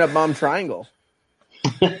Coconut Bomb triangle.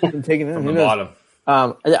 Taking him from the bottom.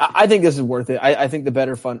 I think this is worth it. I think the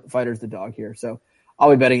better fighter is the dog here. So I'll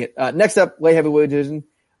be betting it. Next up, light heavyweight division,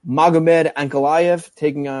 Magomed Ankalaev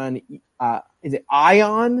taking on, is it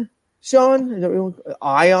Ion? Shaun? Is that what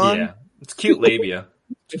Ion? Yeah. It's cute labia.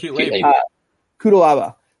 It's cute labia.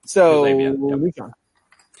 Kudalaba. So, Labia, yep. Recon.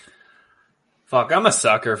 Fuck, I'm a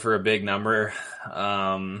sucker for a big number.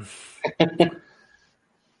 It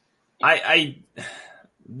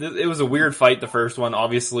was a weird fight, the first one.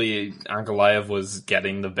 Obviously, Ankalaev was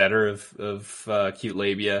getting the better of cute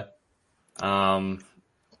labia.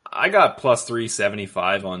 I got plus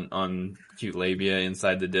 375 on cute labia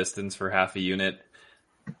inside the distance for half a unit.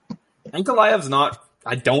 Ankalaev's not,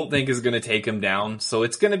 I don't think is going to take him down, so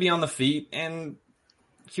it's going to be on the feet, and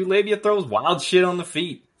cute labia throws wild shit on the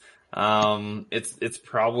feet. It's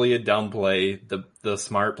probably a dumb play. The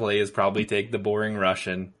smart play is probably take the boring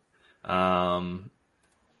Russian. But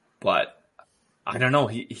I don't know.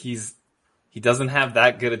 He doesn't have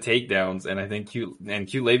that good of takedowns, and I think cute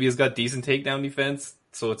labia's got decent takedown defense,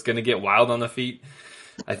 so it's going to get wild on the feet.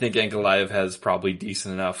 I think Ankalaev has probably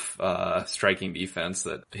decent enough striking defense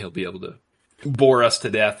that he'll be able to bore us to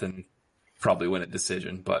death and probably win a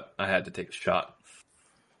decision. But I had to take a shot.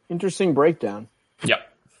 Interesting breakdown. Yep.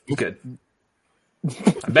 Good.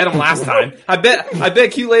 I bet him last time. I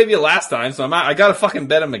bet cute labia last time, so I gotta fucking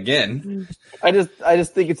bet him again. I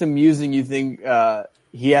just think it's amusing. You think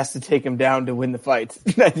he has to take him down to win the fight.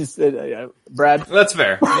 I just said, Brad. That's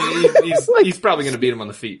fair. He's probably gonna beat him on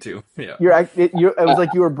the feet too. Yeah. It was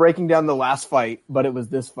like you were breaking down the last fight, but it was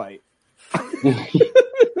this fight.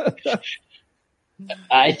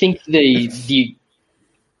 I think the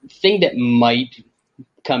thing that might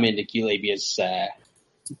come into cute labia's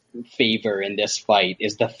favor in this fight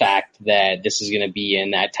is the fact that this is going to be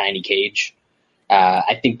in that tiny cage.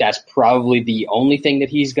 I think that's probably the only thing that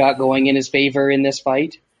he's got going in his favor in this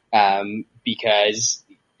fight, because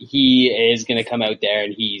he is going to come out there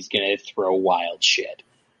and he's going to throw wild shit.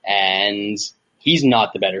 And he's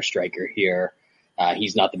not the better striker here.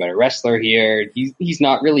 He's not the better wrestler here. He's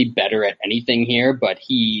not really better at anything here, but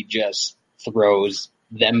he just throws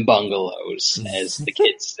them bungalows, as the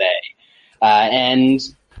kids say. And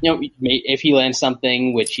you know, if he lands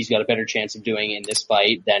something, which he's got a better chance of doing in this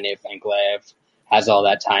fight than if Ankalaev has all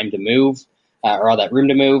that time to move, or all that room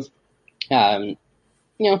to move, you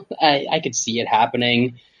know, I could see it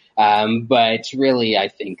happening. But really, I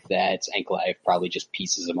think that Ankalaev probably just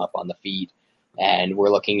pieces him up on the feet, and we're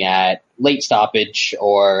looking at late stoppage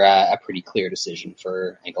or a pretty clear decision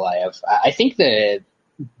for Ankalaev. I think that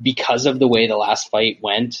because of the way the last fight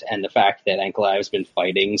went and the fact that Ankalaev's been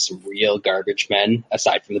fighting some real garbage men,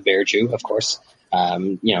 aside from the Bear Jew, of course,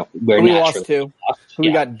 you know, we're we naturally lost to, who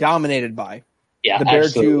we got dominated by. Yeah, the Bear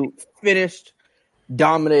absolutely. Jew finished,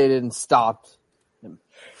 dominated, and stopped him.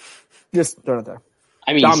 Just throw it there.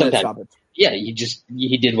 I mean, Dominant sometimes, stoppage. yeah,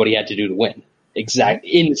 he did what he had to do to win. Exactly,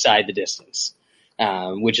 inside the distance,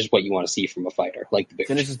 which is what you want to see from a fighter like the Bear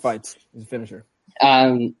Jew. Finishes fights. He's a finisher.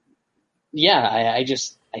 Yeah,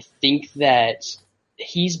 I think that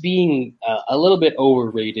he's being a little bit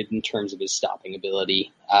overrated in terms of his stopping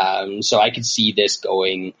ability. So I could see this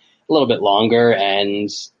going a little bit longer, and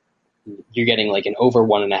you're getting like an over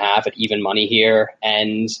 1.5 at even money here.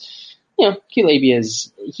 And you know,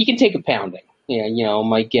 he can take a pounding. Yeah, you know,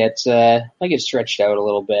 might get stretched out a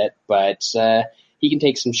little bit, but he can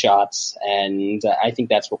take some shots, and I think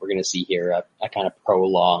that's what we're going to see here, a kind of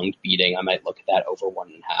prolonged beating. I might look at that over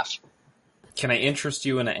 1.5. Can I interest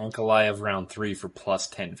you in an Ankalaev round 3 for plus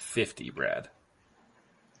 1050, Brad?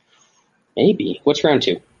 Maybe. What's round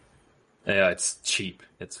 2? Yeah, it's cheap.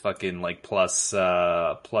 It's fucking like plus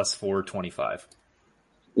 425.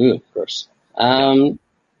 Ooh, of course.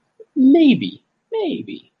 Maybe.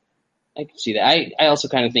 I can see that. I also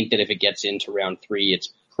kind of think that if it gets into round 3,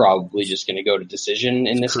 it's probably just going to go to decision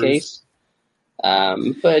in this case.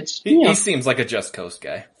 But he seems like a Just Coast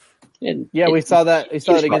guy. We saw that. We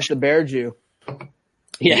saw it against the Bear Jew.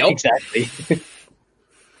 Yeah, Yep. exactly.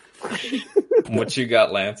 What you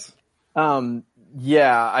got, Lance?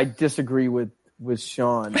 Yeah, I disagree with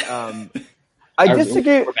Shaun. I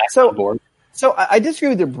disagree. So I disagree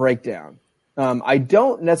with your breakdown. I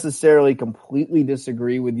don't necessarily completely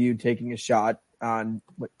disagree with you taking a shot on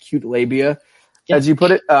cute labia, as you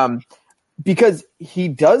put it, because he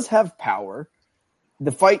does have power.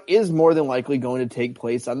 The fight is more than likely going to take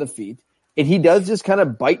place on the feet. And he does just kind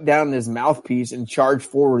of bite down his mouthpiece and charge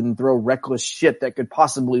forward and throw reckless shit that could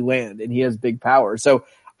possibly land. And he has big power. So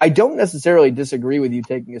I don't necessarily disagree with you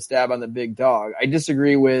taking a stab on the big dog. I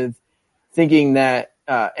disagree with thinking that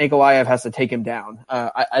Ankalaev has to take him down.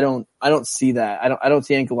 I don't see that. I don't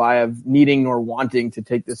see Ankalaev needing nor wanting to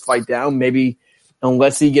take this fight down. Maybe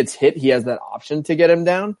unless he gets hit, he has that option to get him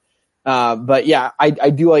down. But yeah, I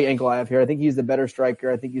do like Ankalaev here. I think he's the better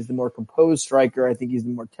striker. I think he's the more composed striker. I think he's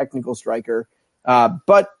the more technical striker.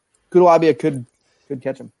 But Kudalabia could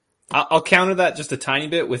catch him. I'll counter that just a tiny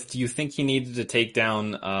bit with, do you think he needed to take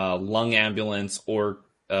down Lung Ambulance or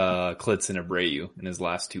Klidson Abreu in his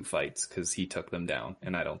last 2 fights? Because he took them down,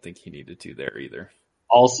 and I don't think he needed to there either.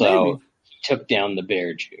 Also, Maybe. he took down the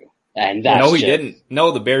Bear Jew. And that's no, he didn't.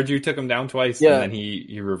 No, the Bear Jew took him down twice, Yeah. and then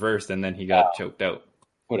he reversed, and then he got choked out.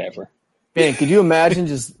 Whatever. Man, could you imagine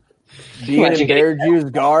just being in Bear Jew's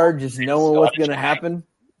guard, just knowing what's going to happen?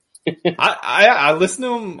 I listened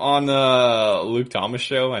to him on Luke Thomas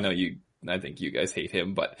show. I think you guys hate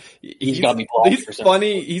him, but he's got me blocked he's for some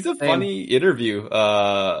funny. reason. He's a funny interview.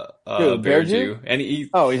 Bear Jew? And He's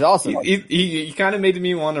awesome. He kind of made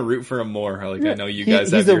me want to root for him more. Like, I know you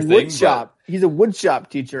guys he's have your a thing. wood shop. He's a wood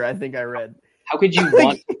shop teacher, I think I read. How could you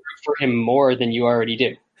want to root for him more than you already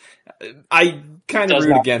do? I kind of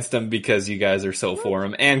root against him because you guys are so for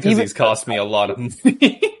him, and because he's cost me a lot of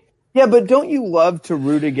money. Yeah, but don't you love to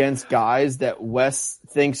root against guys that Wes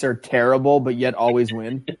thinks are terrible, but yet always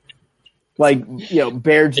win? Like,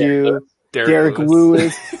 Bear Jew, Derek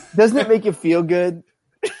Lewis. Doesn't it make you feel good?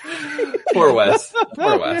 Poor Wes.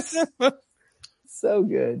 Poor Wes. So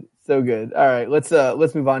good. So good. All right, let's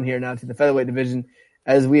move on here now to the featherweight division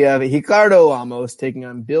as we have Ricardo Lamas taking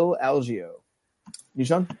on Bill Algeo. You,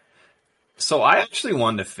 Shaun? So I actually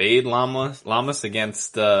wanted to fade Lamas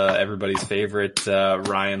against everybody's favorite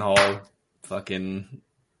Ryan Hall fucking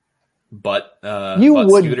butt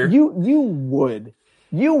scooter.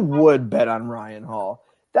 You would bet on Ryan Hall.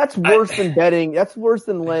 That's worse than betting. That's worse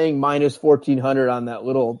than laying minus 1,400 on that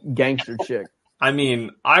little gangster chick. I mean,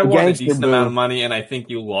 I won a decent amount of money, and I think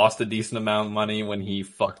you lost a decent amount of money when he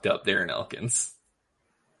fucked up Darren Elkins.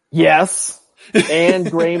 Yes. And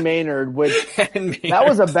Gray Maynard, which that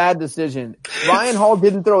was a bad decision. Ryan Hall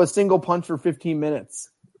didn't throw a single punch for 15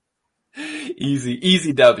 minutes.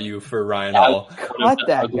 Easy W for Ryan Hall. Cut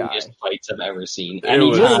that guy. Ugliest fights I've ever seen.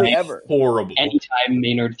 Horrible. Anytime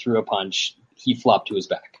Maynard threw a punch, he flopped to his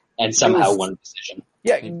back and somehow won a decision.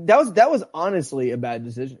 Yeah, that was honestly a bad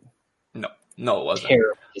decision. No, it wasn't.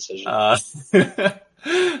 Terrible decision.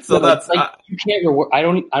 So that's you can't reward. I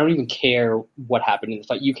don't even care what happened in the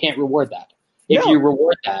fight. You can't reward that. If you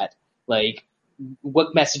reward that, like,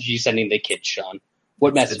 what message are you sending the kids, Shaun?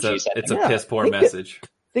 What message are you sending? It's a piss poor message.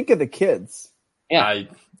 Think of the kids. Yeah,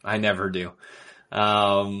 I never do.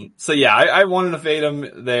 So yeah, I wanted to fade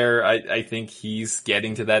him there. I think he's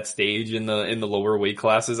getting to that stage in the lower weight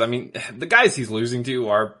classes. I mean, the guys he's losing to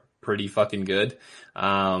are pretty fucking good.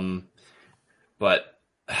 But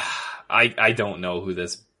I don't know who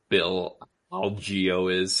this Bill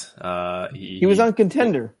Algeo is. He was on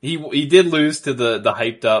Contender. He did lose to the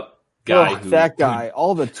hyped up guy.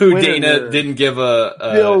 All the who Twitter Dana nerds. Didn't give a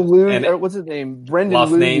Bill Looney, or what's his name? Brendan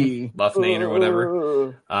Loughnane or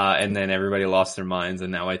whatever. And then everybody lost their minds,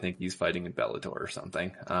 and now I think he's fighting in Bellator or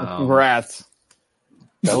something. Congrats.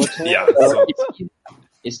 Bellator? Yeah. So,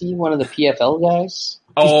 is he one of the PFL guys?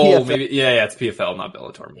 Oh, maybe. Yeah, it's PFL, not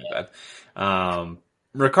Bellator. My bad.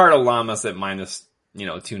 Ricardo Lamas at minus,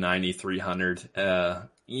 290, 300.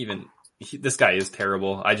 This guy is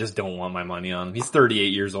terrible. I just don't want my money on him. He's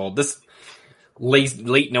 38 years old. This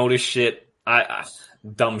late notice shit,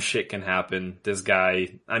 dumb shit can happen. This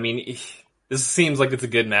guy, I mean, this seems like it's a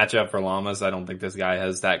good matchup for Lamas. I don't think this guy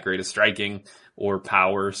has that great of striking or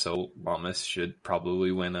power, so Lamas should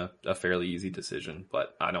probably win a fairly easy decision,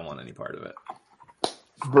 but I don't want any part of it.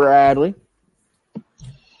 Bradley?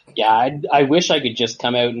 Yeah, I wish I could just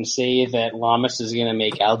come out and say that Lamas is going to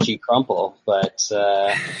make Algie crumple, but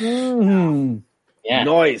yeah,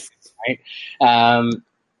 nice, right?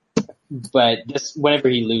 But whenever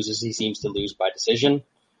he loses, he seems to lose by decision.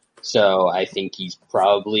 So I think he's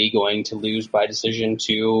probably going to lose by decision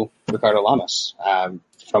to Ricardo Lamas.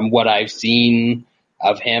 From what I've seen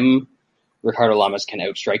of him, Ricardo Lamas can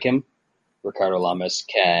outstrike him. Ricardo Lamas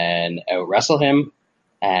can out-wrestle him.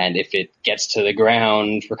 And if it gets to the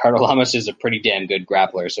ground, Ricardo Lamas is a pretty damn good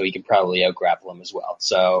grappler, so he can probably out-grapple him as well.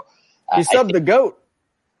 So he subbed the GOAT.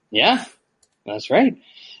 Yeah, that's right.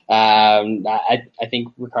 I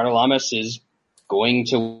think Ricardo Lamas is going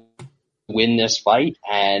to win this fight,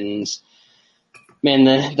 and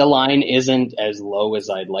man, the line isn't as low as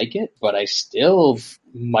I'd like it, but I still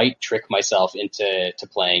might trick myself into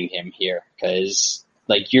playing him here because,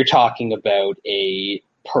 like, you're talking about a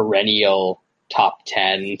perennial top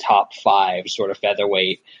 10, top 5 sort of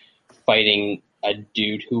featherweight fighting a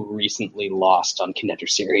dude who recently lost on Contender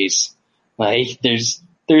Series. Like, there's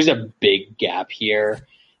a big gap here,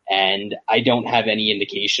 and I don't have any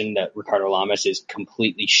indication that Ricardo Lamas is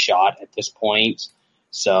completely shot at this point.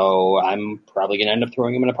 So I'm probably going to end up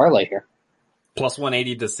throwing him in a parlay here. Plus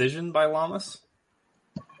 180 decision by Lamas?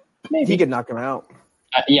 Maybe. He could knock him out.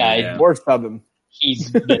 Yeah. Or sub him.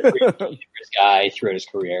 He's been a pretty dangerous guy throughout his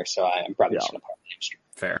career, so I'm probably just going to parlay him.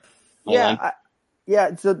 Fair.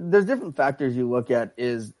 So there's different factors you look at.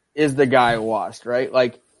 Is the guy washed, right?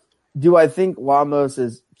 Like, do I think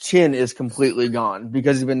Lamos's chin is completely gone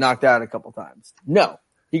because he's been knocked out a couple times? No.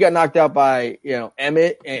 He got knocked out by,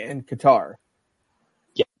 Emmett and Qatar.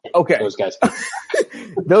 Yeah. Okay.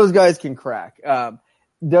 Those guys can crack.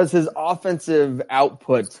 Does his offensive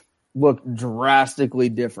output look drastically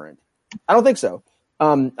different? I don't think so.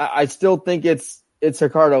 I still think it's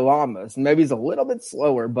Ricardo Lamas. Maybe he's a little bit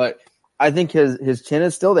slower, but I think his chin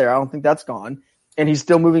is still there. I don't think that's gone. And he's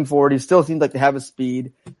still moving forward. He still seems like to have a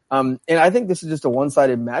speed. And I think this is just a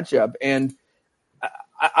one-sided matchup. And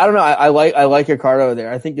I don't know. I like Ricardo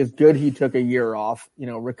there. I think it's good he took a year off,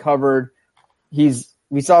 recovered.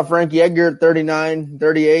 We saw Frankie Edgar at 39,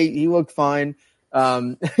 38. He looked fine.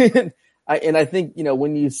 And I think,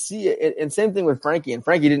 when you see it, and same thing with Frankie, and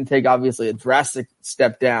Frankie didn't take obviously a drastic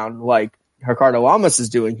step down like Ricardo Lamas is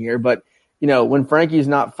doing here. But, when Frankie's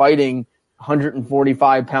not fighting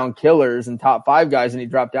 145-pound killers and top 5 guys and he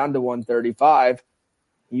dropped down to 135,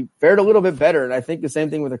 he fared a little bit better. And I think the same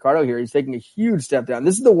thing with Ricardo here. He's taking a huge step down.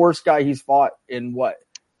 This is the worst guy he's fought in what?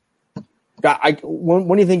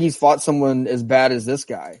 When do you think he's fought someone as bad as this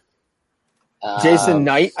guy? Jason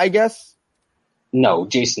Knight, I guess? No,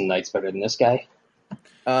 Jason Knight's better than this guy.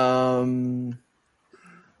 Bendy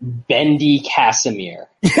Casimir.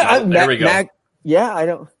 There we go. I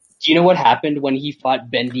don't. Do you know what happened when he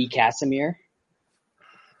fought Bendy Casimir?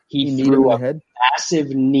 He threw a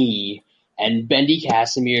massive knee, and Bendy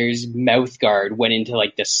Casimir's mouth guard went into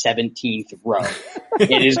like the 17th row.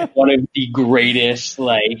 It is one of the greatest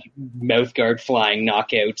mouth guard flying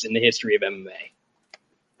knockouts in the history of MMA.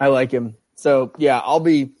 I like him. So yeah,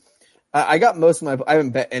 I got most of my. I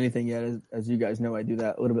haven't bet anything yet, as you guys know. I do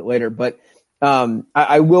that a little bit later, but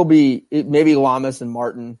I will be maybe Lamas and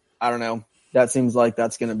Martin. I don't know. That seems like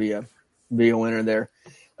that's going to be a winner there.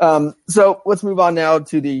 So let's move on now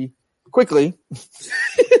to the women's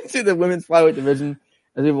flyweight division.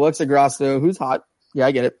 As we have Alexa Grasso, who's hot. Yeah,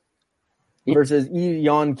 I get it. Versus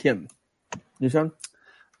Yeon Kim. You, Shaun?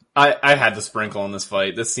 I had to sprinkle on this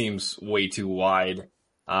fight. This seems way too wide.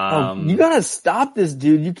 You gotta stop this,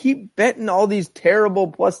 dude. You keep betting all these terrible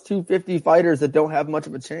plus 250 fighters that don't have much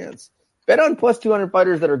of a chance. Bet on plus 200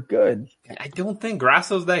 fighters that are good. I don't think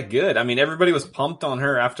Grasso's that good. I mean, everybody was pumped on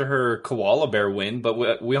her after her Koala Bear win,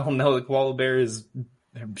 but we all know that Koala Bear is,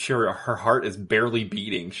 I'm sure her heart is barely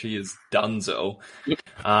beating. She is donezo.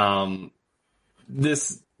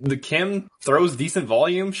 The Kim throws decent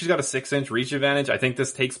volume. She's got a 6-inch reach advantage. I think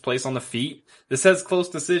this takes place on the feet. This has close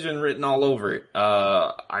decision written all over it.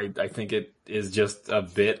 I think it is just a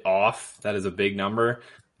bit off. That is a big number.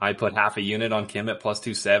 I put half a unit on Kim at plus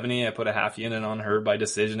 270. I put a half unit on her by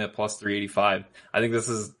decision at plus 385. I think this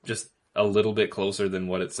is just a little bit closer than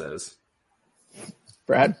what it says.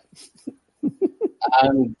 Brad?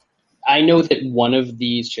 I know that one of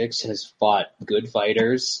these chicks has fought good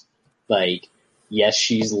fighters. Yes,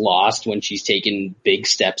 she's lost when she's taken big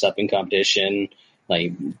steps up in competition.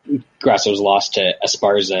 Grasso's lost to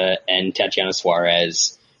Esparza and Tatiana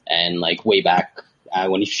Suarez, and way back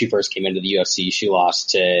when she first came into the UFC, she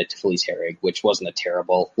lost to Felice Herrig, which wasn't a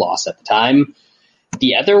terrible loss at the time.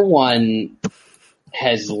 The other one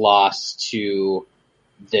has lost to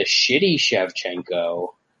the shitty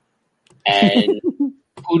Shevchenko and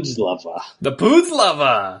Pudzlova. The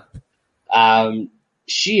Pudzlova!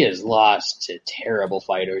 She has lost to terrible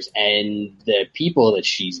fighters, and the people that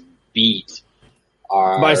she's beat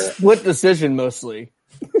are by split decision mostly.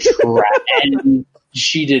 And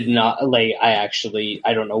she did not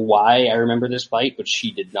I don't know why I remember this fight, but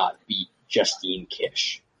she did not beat Justine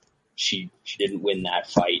Kish. She didn't win that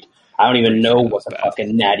fight. I don't even know what the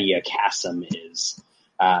fucking Nadia Kassem is.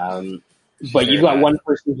 But you've got one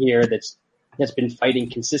person here that's been fighting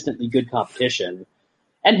consistently good competition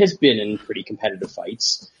and has been in pretty competitive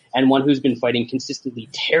fights, and one who's been fighting consistently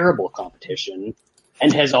terrible competition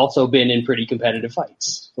and has also been in pretty competitive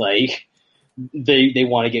fights. They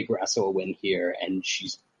want to get Grasso a win here, and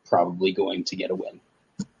she's probably going to get a win.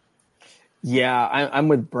 Yeah, I'm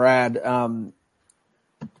with Brad.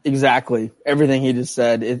 Exactly. Everything he just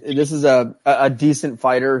said. This is a decent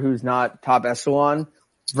fighter who's not top echelon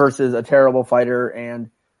versus a terrible fighter,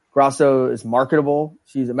 and Grasso is marketable.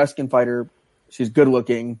 She's a Mexican fighter. She's good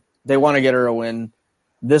looking. They want to get her a win.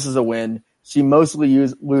 This is a win. She mostly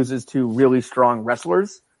loses to really strong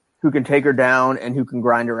wrestlers who can take her down and who can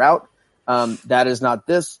grind her out. That is not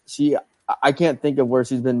this. I can't think of where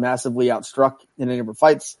she's been massively outstruck in any of her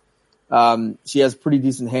fights. She has pretty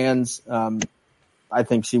decent hands. I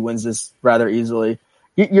think she wins this rather easily.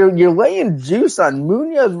 You're laying juice on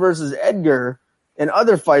Munhoz versus Edgar and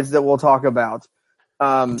other fights that we'll talk about.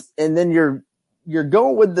 And then you're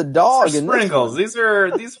going with the dog. Sprinkles.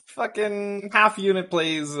 These fucking half unit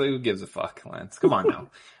plays. Who gives a fuck, Lance? Come on now.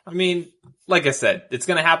 I mean, like I said, it's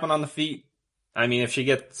going to happen on the feet. I mean, if she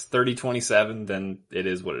gets 30-27, then it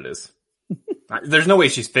is what it is. There's no way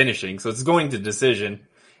she's finishing, so it's going to decision.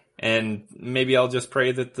 And maybe I'll just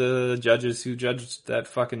pray that the judges who judged that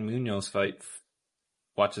fucking Munhoz fight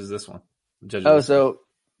watches this one. So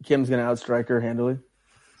Kim's going to outstrike her handily?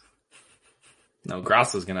 No,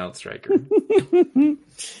 Grasso's going to outstrike her.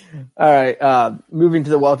 All right. Moving to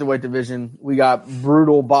the welterweight division, we got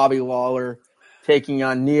brutal Bobby Lawler taking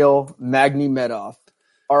on Neil Magny-Medov.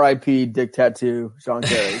 R.I.P. Dick Tattoo, Shaun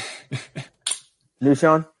Carey. New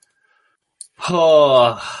Shaun?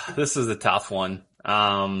 Oh, this is a tough one.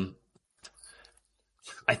 I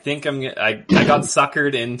think I got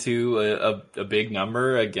suckered into a big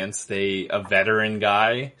number against a veteran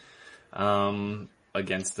guy,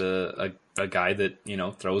 against a guy that,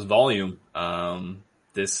 throws volume.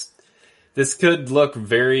 This could look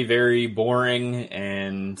very, very boring,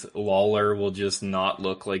 and Lawler will just not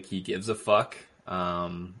look like he gives a fuck.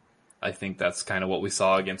 I think that's kind of what we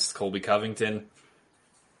saw against Colby Covington.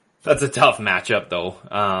 That's a tough matchup, though.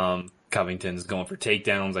 Covington's going for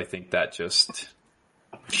takedowns. I think that just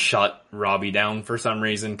shut Robbie down for some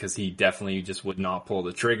reason, because he definitely just would not pull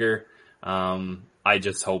the trigger. I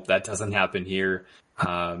just hope that doesn't happen here.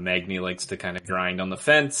 Magny likes to kind of grind on the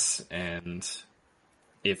fence, and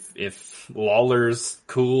if Lawler's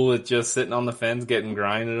cool with just sitting on the fence getting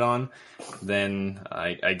grinded on, then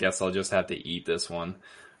I guess I'll just have to eat this one.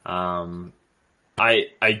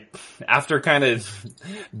 I after kind of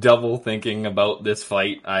double thinking about this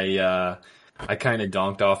fight, I kind of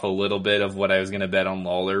donked off a little bit of what I was going to bet on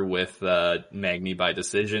Lawler with Magny by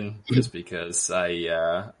decision, just because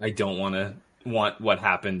I don't want what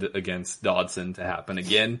happened against Dodson to happen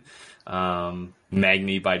again.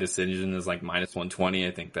 Magny by decision is like -120.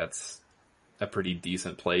 I think that's a pretty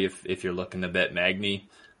decent play if you're looking to bet Magny.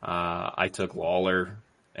 I took Lawler,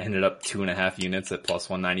 ended up 2.5 units at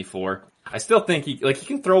 +194. I still think he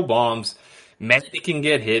can throw bombs. Magny can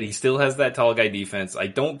get hit. He still has that tall guy defense. I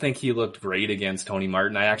don't think he looked great against Tony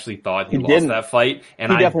Martin. I actually thought he lost that fight,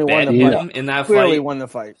 and I bet him in that fight. Clearly won the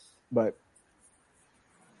fight, but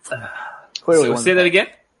say that again.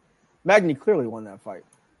 Magny clearly won that fight.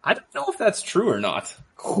 I don't know if that's true or not.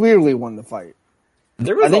 Clearly won the fight.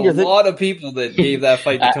 There was a lot of people that gave that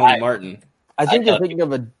fight to Tony Martin. I think you're thinking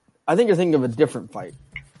of a different fight.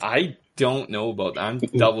 I don't know about that. I'm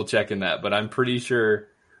double checking that, but I'm pretty sure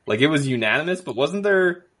it was unanimous, but wasn't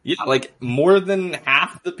there more than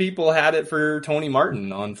half the people had it for Tony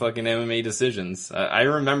Martin on fucking MMA decisions. I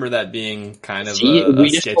remember that being kind of a we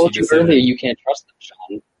just sketchy told you decision. earlier you can't trust them,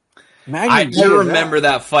 Shaun. I do remember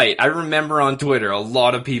that fight. I remember on Twitter a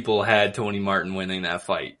lot of people had Tony Martin winning that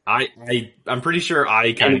fight. I'm pretty sure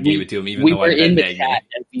I kind of gave it to him, even though I bet in the Magny. chat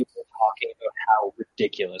and we were talking about how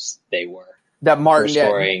ridiculous they were. That Martin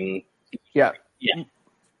scoring. Yeah.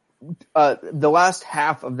 The last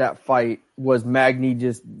half of that fight was Magny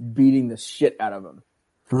just beating the shit out of him.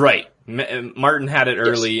 Right. Martin had it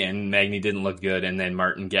early, and Magny didn't look good, and then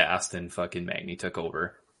Martin gassed, and fucking Magny took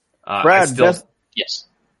over.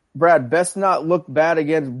 Brad, best not look bad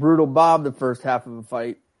against Brutal Bob the first half of a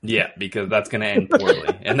fight. Yeah, because that's going to end poorly.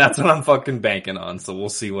 And that's what I'm fucking banking on, so we'll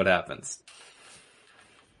see what happens.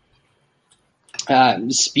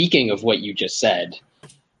 Speaking of what you just said,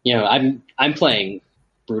 I'm playing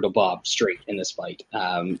Brutal Bob straight in this fight.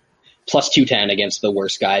 Plus 210 against the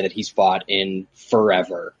worst guy that he's fought in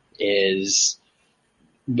forever is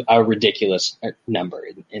a ridiculous number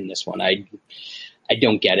in this one. I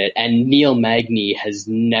don't get it. And Neil Magny has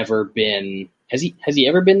never been. Has he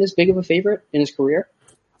ever been this big of a favorite in his career?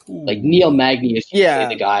 Ooh. Neil Magny is usually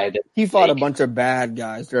the guy that he fought a bunch of bad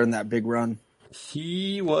guys during that big run.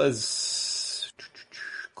 He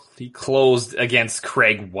closed against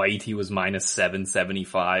Craig White. He was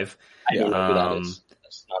 -775. I don't know who that is.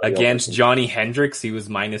 Against Johnny Hendricks, he was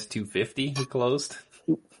 -250. He closed.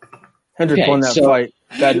 Hendricks won that fight.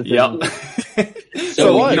 Bad decision. Yep.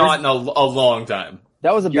 So not in a long time.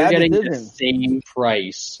 That was a bad decision. You're getting the same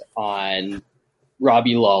price on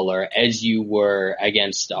Robbie Lawler as you were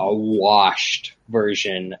against a washed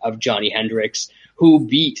version of Johnny Hendricks, who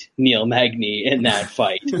beat Neil Magny in that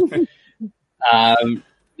fight.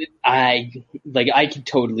 I could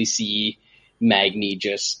totally see Magny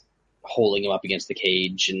just holding him up against the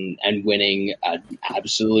cage and winning an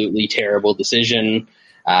absolutely terrible decision,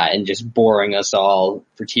 and just boring us all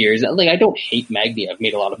for tears. Like, I don't hate Magny. I've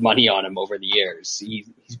made a lot of money on him over the years.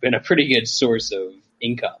 He's been a pretty good source of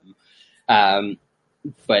income.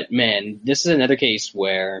 But man, this is another case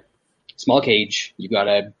where small cage, you got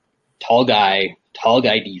a tall guy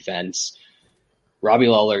defense. Robbie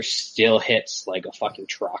Lawler still hits like a fucking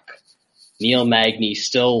truck. Neil Magny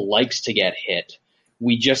still likes to get hit.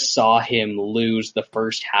 We just saw him lose the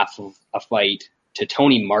first half of a fight to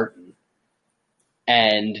Tony Martin.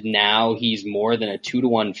 And now he's more than a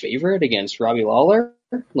 2-1 favorite against Robbie Lawler.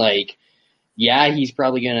 Like, yeah, he's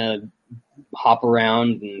probably going to hop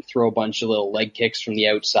around and throw a bunch of little leg kicks from the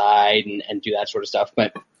outside and do that sort of stuff.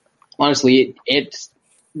 But honestly, it's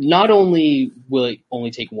not only will it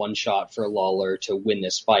only take one shot for Lawler to win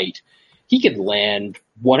this fight, he could land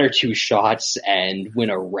 1 or 2 shots and win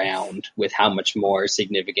a round with how much more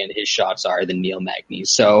significant his shots are than Neil Magny.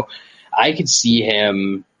 So I could see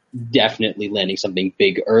him definitely landing something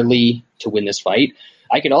big early to win this fight.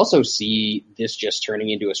 I could also see this just turning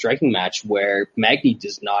into a striking match where Magny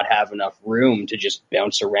does not have enough room to just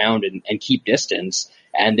bounce around and keep distance,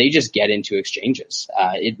 and they just get into exchanges.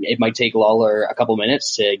 It might take Lawler a couple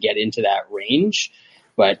minutes to get into that range,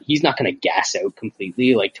 but he's not going to gas out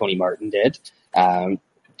completely like Tony Martin did.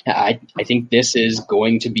 I think this is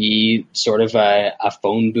going to be sort of a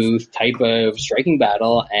phone booth type of striking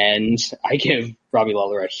battle, and I give Robbie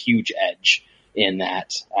Lawler a huge edge in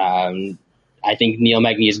that. I think Neil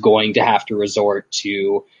Magny is going to have to resort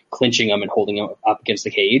to clinching him and holding him up against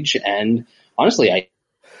the cage. And honestly, I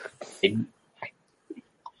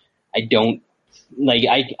don't like,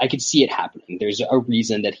 I could see it happening. There's a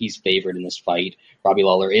reason that he's favored in this fight. Robbie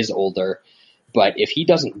Lawler is older, but if he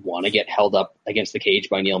doesn't want to get held up against the cage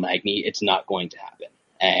by Neil Magny, it's not going to happen.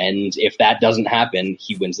 And if that doesn't happen,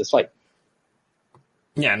 he wins this fight.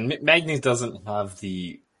 Yeah, and Magny doesn't have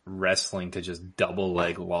the wrestling to just double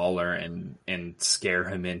leg Lawler and scare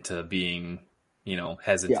him into being,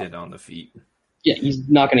 hesitant on the feet. Yeah, he's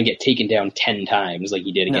not going to get taken down 10 times like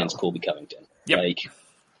he did against Colby Covington. Yep.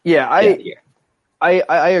 I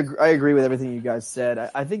agree with everything you guys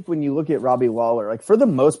said. I think when you look at Robbie Lawler, like, for the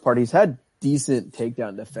most part, he's had decent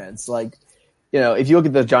takedown defense. Like, if you look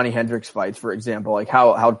at the Johnny Hendricks fights, for example, like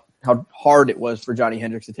how hard it was for Johnny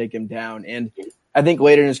Hendricks to take him down. And I think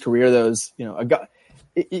later in his career,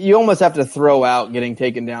 you almost have to throw out getting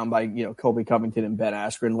taken down by, Colby Covington and Ben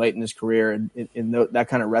Askren late in his career and that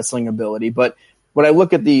kind of wrestling ability. But when I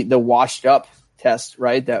look at the washed up test,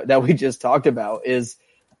 right, that we just talked about, is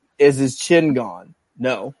his chin gone?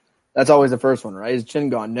 No. That's always the first one, right? Is his chin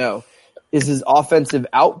gone? No. Is his offensive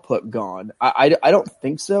output gone? I don't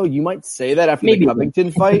think so. You might say that after the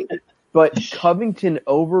Covington fight, but Covington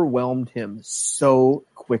overwhelmed him so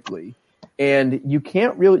quickly. And you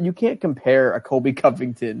can't compare a Colby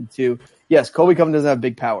Covington to, yes, Colby Covington doesn't have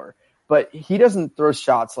big power, but he doesn't throw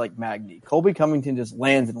shots like Magny. Colby Covington just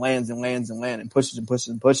lands and lands and lands and lands and pushes and pushes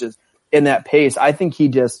and pushes in that pace. I think he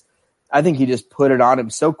just put it on him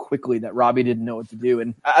so quickly that Robbie didn't know what to do.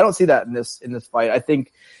 And I don't see that in this fight. I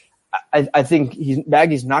think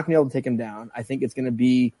Magny's not going to be able to take him down. I think it's going to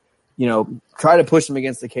be, try to push him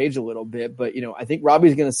against the cage a little bit. But, I think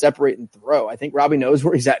Robbie's going to separate and throw. I think Robbie knows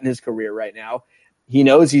where he's at in his career right now. He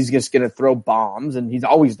knows he's just going to throw bombs, and he's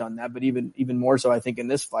always done that, but even more so, I think, in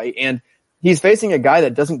this fight. And he's facing a guy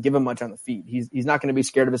that doesn't give him much on the feet. He's not going to be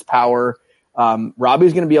scared of his power.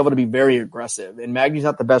 Robbie's going to be able to be very aggressive, and Magny's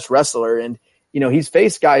not the best wrestler. And, he's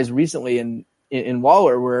faced guys recently in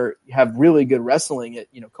Lawler where you have really good wrestling at,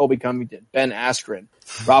 Colby Covington, Ben Askren,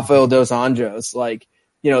 Rafael Dos Anjos. Like,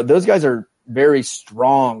 those guys are very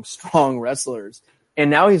strong wrestlers. And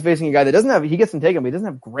now he's facing a guy that he gets him taken, but he doesn't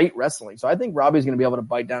have great wrestling. So I think Robbie's going to be able to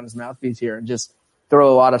bite down his mouthpiece here and just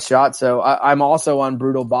throw a lot of shots. So I'm also on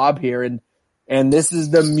Brutal Bob here, and this is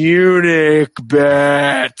the Munich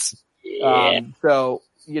bet. Yeah. So,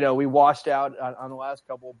 we washed out on the last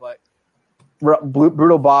couple, but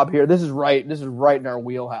Brutal Bob here. This is right in our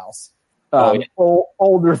wheelhouse.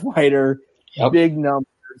 Older fighter, big number.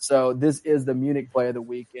 So this is the Munich play of the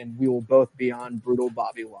week, and we will both be on Brutal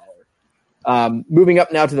Bobby Lawler. Moving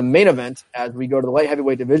up now to the main event as we go to the light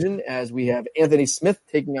heavyweight division, as we have Anthony Smith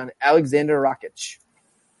taking on Alexander Rakic.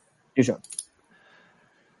 You, Shaun.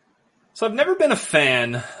 So I've never been a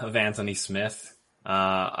fan of Anthony Smith.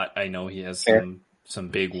 I know he has some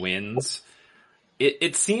big wins.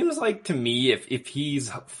 It seems like to me if he's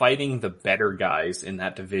fighting the better guys in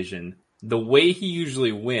that division, the way he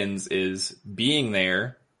usually wins is being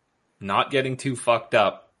there, not getting too fucked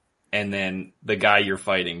up, and then the guy you're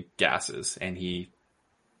fighting gasses and he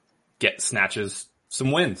snatches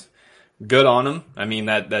some wins. good on him. I mean,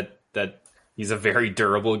 that he's a very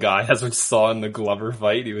durable guy, as we saw in the Glover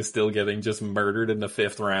fight. He was still getting just murdered in the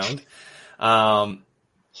 5th round.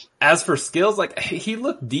 As for skills, like, he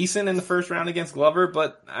looked decent in the first round against Glover,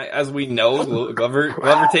 but as we know,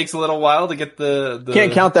 Glover takes a little while to get the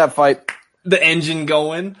Can't count that fight. The engine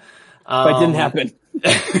going. Fight didn't happen.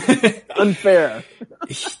 Unfair.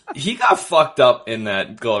 He got fucked up in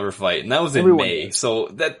that Glover fight, and that was in May. So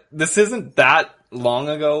this isn't that long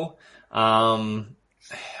ago.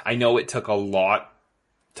 I know it took a lot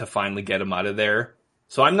to finally get him out of there.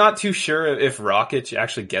 So I'm not too sure if Rakic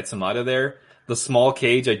actually gets him out of there. The small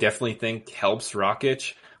cage, I definitely think, helps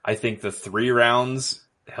Rakic. I think the 3 rounds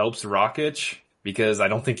helps Rakic because I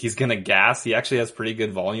don't think he's going to gas. He actually has pretty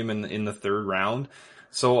good volume in the 3rd round.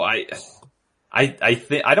 So I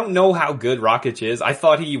don't know how good Rakic is. I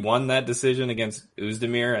thought he won that decision against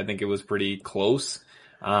Özdemir. I think it was pretty close.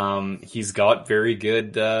 He's got very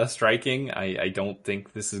good striking. I don't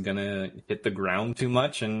think this is gonna hit the ground too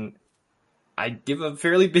much, and I give a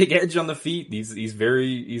fairly big edge on the feet.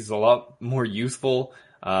 He's a lot more useful.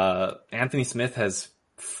 Anthony Smith has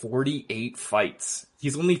 48 fights.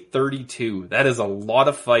 He's only 32. That is a lot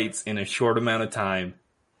of fights in a short amount of time.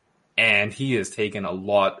 And he has taken a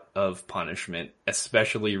lot of punishment,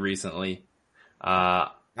 especially recently. I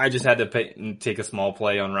just had to take a small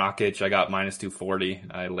play on Rakic. I got minus 240.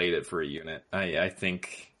 I laid it for a unit. I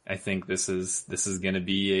think this is going to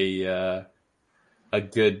be a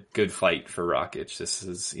good fight for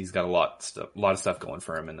Rakic. He's got a lot of stuff going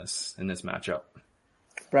for him in this matchup.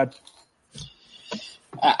 Brad,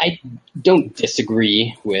 I don't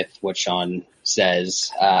disagree with what Shaun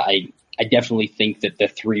says. I definitely think that the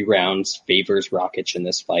 3 rounds favors Rakic in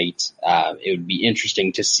this fight. It would be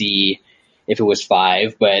interesting to see if it was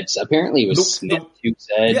 5, but apparently it was Smith who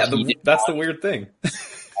said. Yeah, that's the weird thing.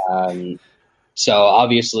 So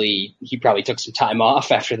obviously he probably took some time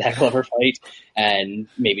off after that Glover fight and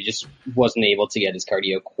maybe just wasn't able to get his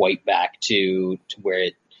cardio quite back to where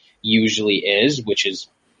it usually is, which is,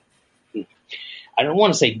 I don't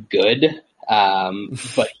want to say good,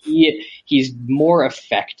 but he's more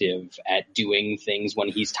effective at doing things when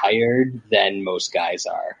he's tired than most guys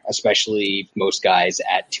are, especially most guys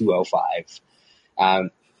at 205.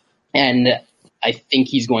 And I think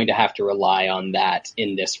he's going to have to rely on that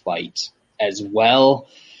in this fight as well.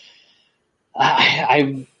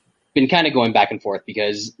 I've been kind of going back and forth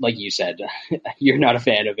because, like you said, you're not a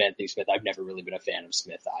fan of Anthony Smith. I've never really been a fan of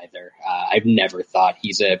Smith either. I've never thought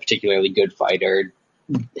he's a particularly good fighter.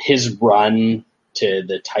 His run to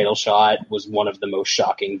the title shot was one of the most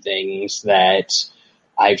shocking things that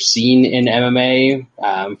I've seen in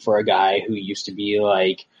MMA for a guy who used to be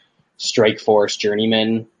like Strikeforce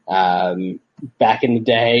journeyman back in the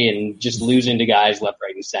day and just losing to guys left,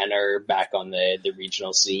 right, and center back on the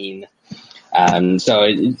regional scene. So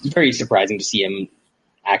it's very surprising to see him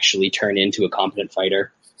actually turn into a competent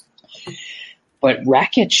fighter. But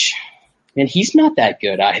Rakic, man, he's not that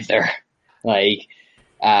good either. Like,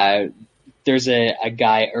 there's a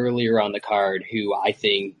guy earlier on the card who I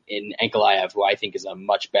think, in Ankalaev, who I think is a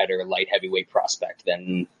much better light heavyweight prospect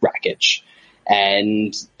than Rakic.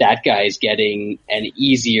 And that guy is getting an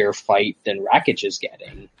easier fight than Rakic is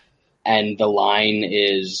getting. And the line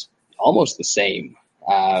is almost the same.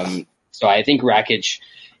 So I think Rakic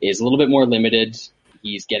is a little bit more limited.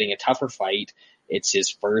 He's getting a tougher fight. It's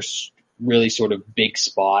his first really sort of big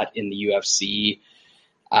spot in the UFC.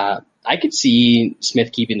 I could see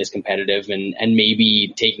Smith keeping this competitive and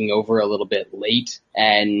maybe taking over a little bit late.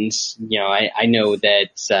 And, you know, I know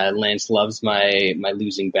that Lance loves my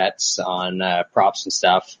losing bets on props and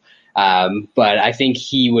stuff. But I think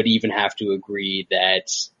he would even have to agree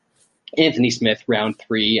that Anthony Smith round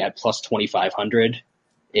 3 at plus 2,500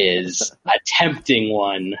 is a tempting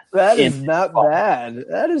one. That is not bad.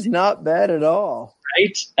 That is not bad at all.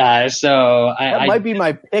 Right? So that might be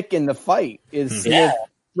my pick in the fight is Smith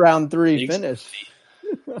round 3 finish.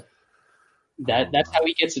 That's how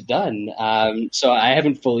he gets it done. So I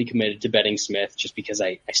haven't fully committed to betting Smith just because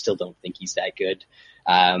I still don't think he's that good.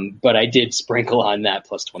 But I did sprinkle on that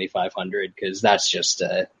plus 2,500 because that's just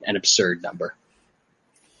an absurd number.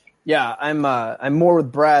 Yeah, I'm more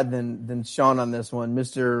with Brad than Shaun on this one.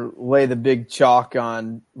 Mr. Lay the big chalk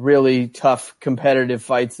on really tough competitive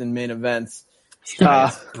fights in main events.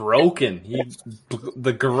 Broken.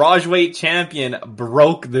 The garage weight champion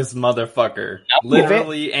broke this motherfucker,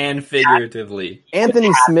 literally and figuratively.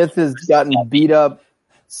 Anthony Smith has gotten beat up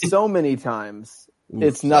so many times.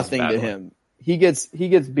 It's nothing to him. He gets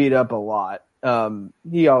beat up a lot.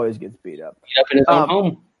 He always gets beat up. Beat up in his own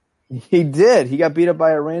home. He did. He got beat up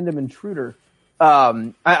by a random intruder.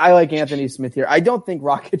 I like Anthony Smith here. I don't think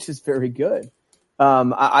Rakic is very good.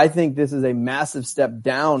 I think this is a massive step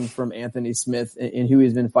down from Anthony Smith in who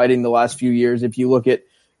he's been fighting the last few years. If you look at,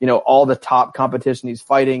 all the top competition he's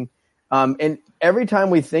fighting, and every time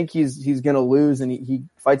we think he's going to lose and he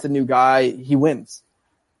fights a new guy, he wins.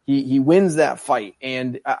 He wins that fight.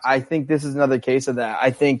 And I think this is another case of that. I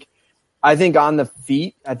think on the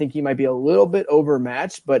feet, I think he might be a little bit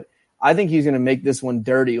overmatched, but I think he's going to make this one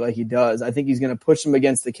dirty like he does. I think he's going to push him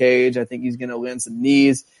against the cage. I think he's going to land some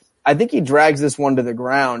knees. I think he drags this one to the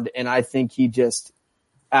ground, and I think he just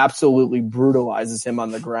absolutely brutalizes him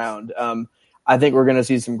on the ground. I think we're going to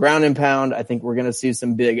see some ground and pound. I think we're going to see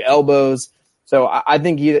some big elbows. So I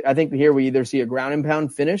think here we either see a ground and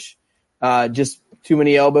pound finish, just too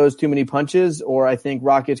many elbows, too many punches, or I think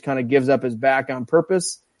Rakic kind of gives up his back on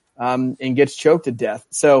purpose and gets choked to death.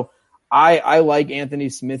 So I like Anthony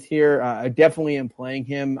Smith here. I definitely am playing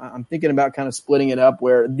him. I'm thinking about kind of splitting it up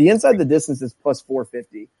where the inside the distance is plus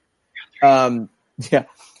 450. The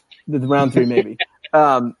round 3 maybe.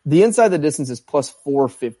 The inside the distance is plus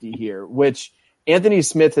 450 here, which Anthony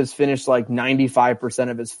Smith has finished like 95%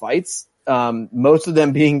 of his fights, most of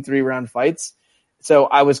them being 3-round fights. So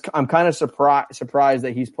I'm kind of surprised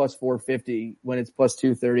that he's plus 450 when it's plus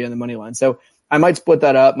 230 on the money line. So I might split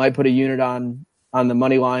that up, might put a unit on the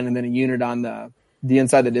money line and then a unit on the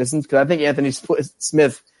inside the distance. Cause I think Anthony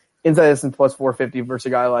Smith inside the distance plus 450 versus a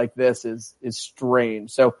guy like this is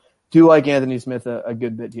strange. So do like Anthony Smith a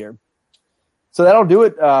good bit here. So that'll do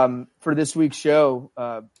it, for this week's show.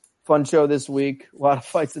 Fun show this week. A lot of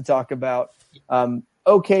fights to talk about.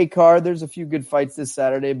 Okay card. There's a few good fights this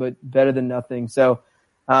Saturday, but better than nothing. So,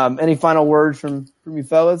 any final words from you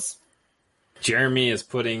fellas? Jeremy is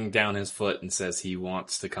putting down his foot and says he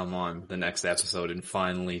wants to come on the next episode and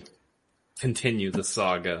finally continue the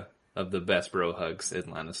saga of the best bro hugs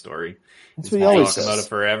Atlanta story. That's what he always says. About it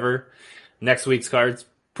forever. Next week's card's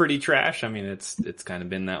pretty trash. I mean, it's kind of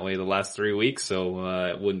been that way the last 3 weeks, so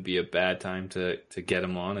it wouldn't be a bad time to get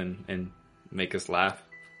him on and make us laugh.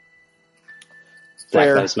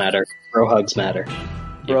 Black lives matter. Bro hugs matter.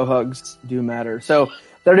 Bro hugs do matter. So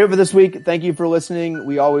that'll do it for this week. Thank you for listening.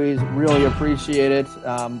 We always really appreciate it.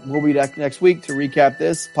 We'll be back next week to recap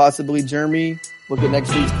this. Possibly Jeremy. Look at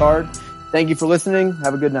next week's card. Thank you for listening.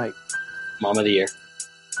 Have a good night. Mom of the year.